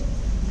الأمور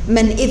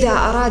من إذا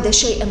أراد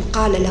شيئا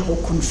قال له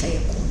كن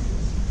فيكون.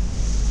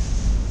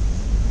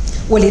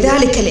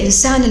 ولذلك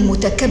الإنسان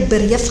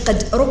المتكبر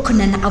يفقد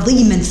ركنا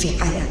عظيما في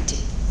حياته،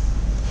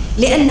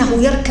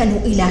 لأنه يركن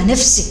إلى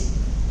نفسه.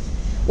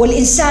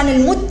 والإنسان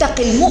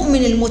المتقي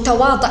المؤمن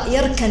المتواضع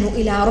يركن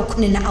إلى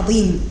ركن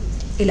عظيم،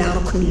 إلى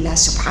ركن الله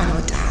سبحانه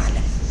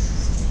وتعالى.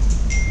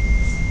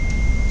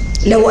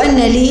 لو أن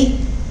لي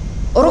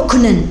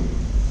ركنا،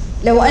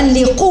 لو أن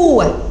لي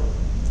قوة،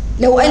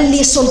 لو أن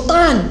لي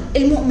سلطان،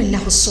 المؤمن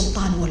له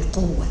السلطان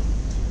والقوة،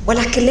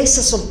 ولكن ليس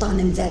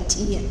سلطانا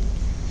ذاتيا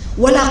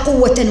ولا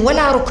قوة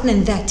ولا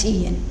ركنا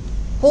ذاتيا.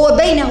 هو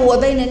بينه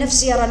وبين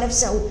نفسه يرى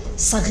نفسه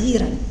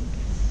صغيرا،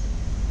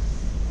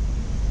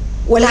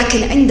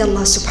 ولكن عند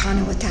الله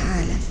سبحانه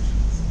وتعالى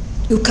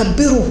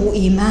يكبره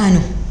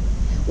إيمانه،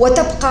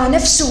 وتبقى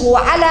نفسه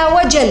على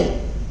وجل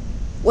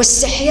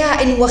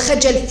واستحياء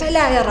وخجل،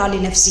 فلا يرى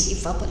لنفسه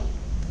فضل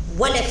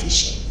ولا في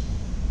شيء.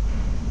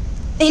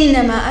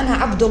 إنما أنا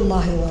عبد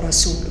الله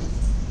ورسوله.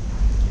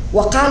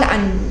 وقال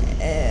عن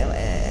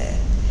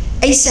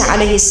عيسى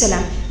عليه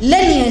السلام: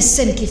 لن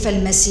يستنكف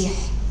المسيح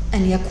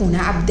أن يكون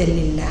عبدا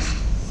لله،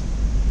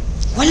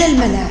 ولا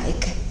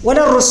الملائكة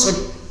ولا الرسل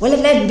ولا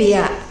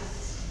الأنبياء.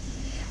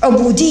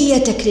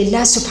 عبوديتك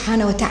لله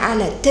سبحانه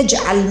وتعالى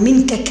تجعل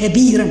منك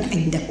كبيرا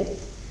عنده،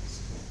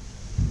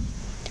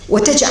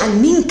 وتجعل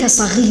منك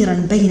صغيرا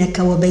بينك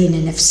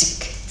وبين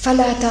نفسك،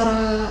 فلا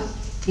ترى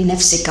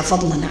لنفسك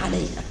فضلا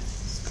عليها.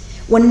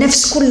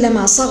 والنفس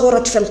كلما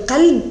صغرت في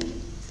القلب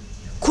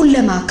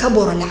كلما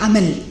كبر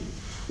العمل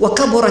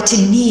وكبرت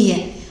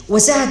النية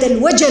وزاد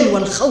الوجل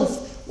والخوف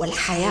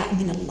والحياء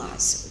من الله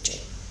عز وجل.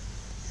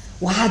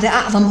 وهذا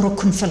أعظم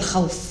ركن في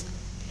الخوف،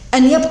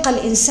 أن يبقى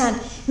الإنسان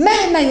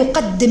مهما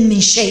يقدم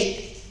من شيء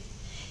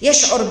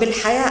يشعر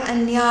بالحياء،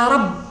 أن يا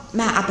رب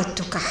ما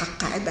عبدتك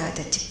حق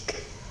عبادتك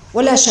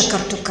ولا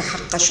شكرتك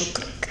حق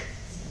شكرك،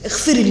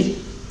 اغفر لي.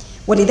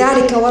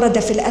 ولذلك ورد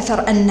في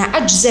الأثر أن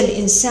عجز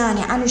الإنسان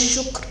عن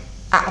الشكر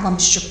أعظم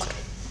الشكر.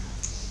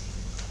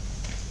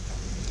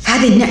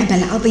 هذه النعمة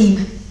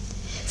العظيمة.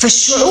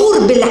 فالشعور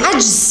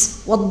بالعجز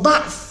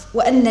والضعف،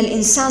 وأن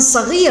الإنسان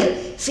صغير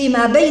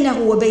فيما بينه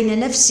وبين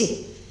نفسه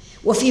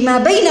وفيما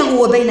بينه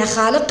وبين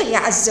خالقه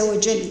عز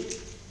وجل،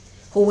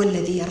 هو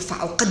الذي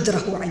يرفع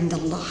قدره عند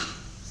الله.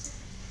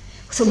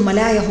 ثم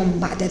لا يهم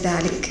بعد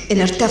ذلك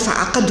إن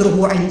ارتفع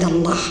قدره عند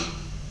الله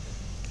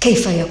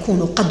كيف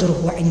يكون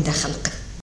قدره عند خلقه.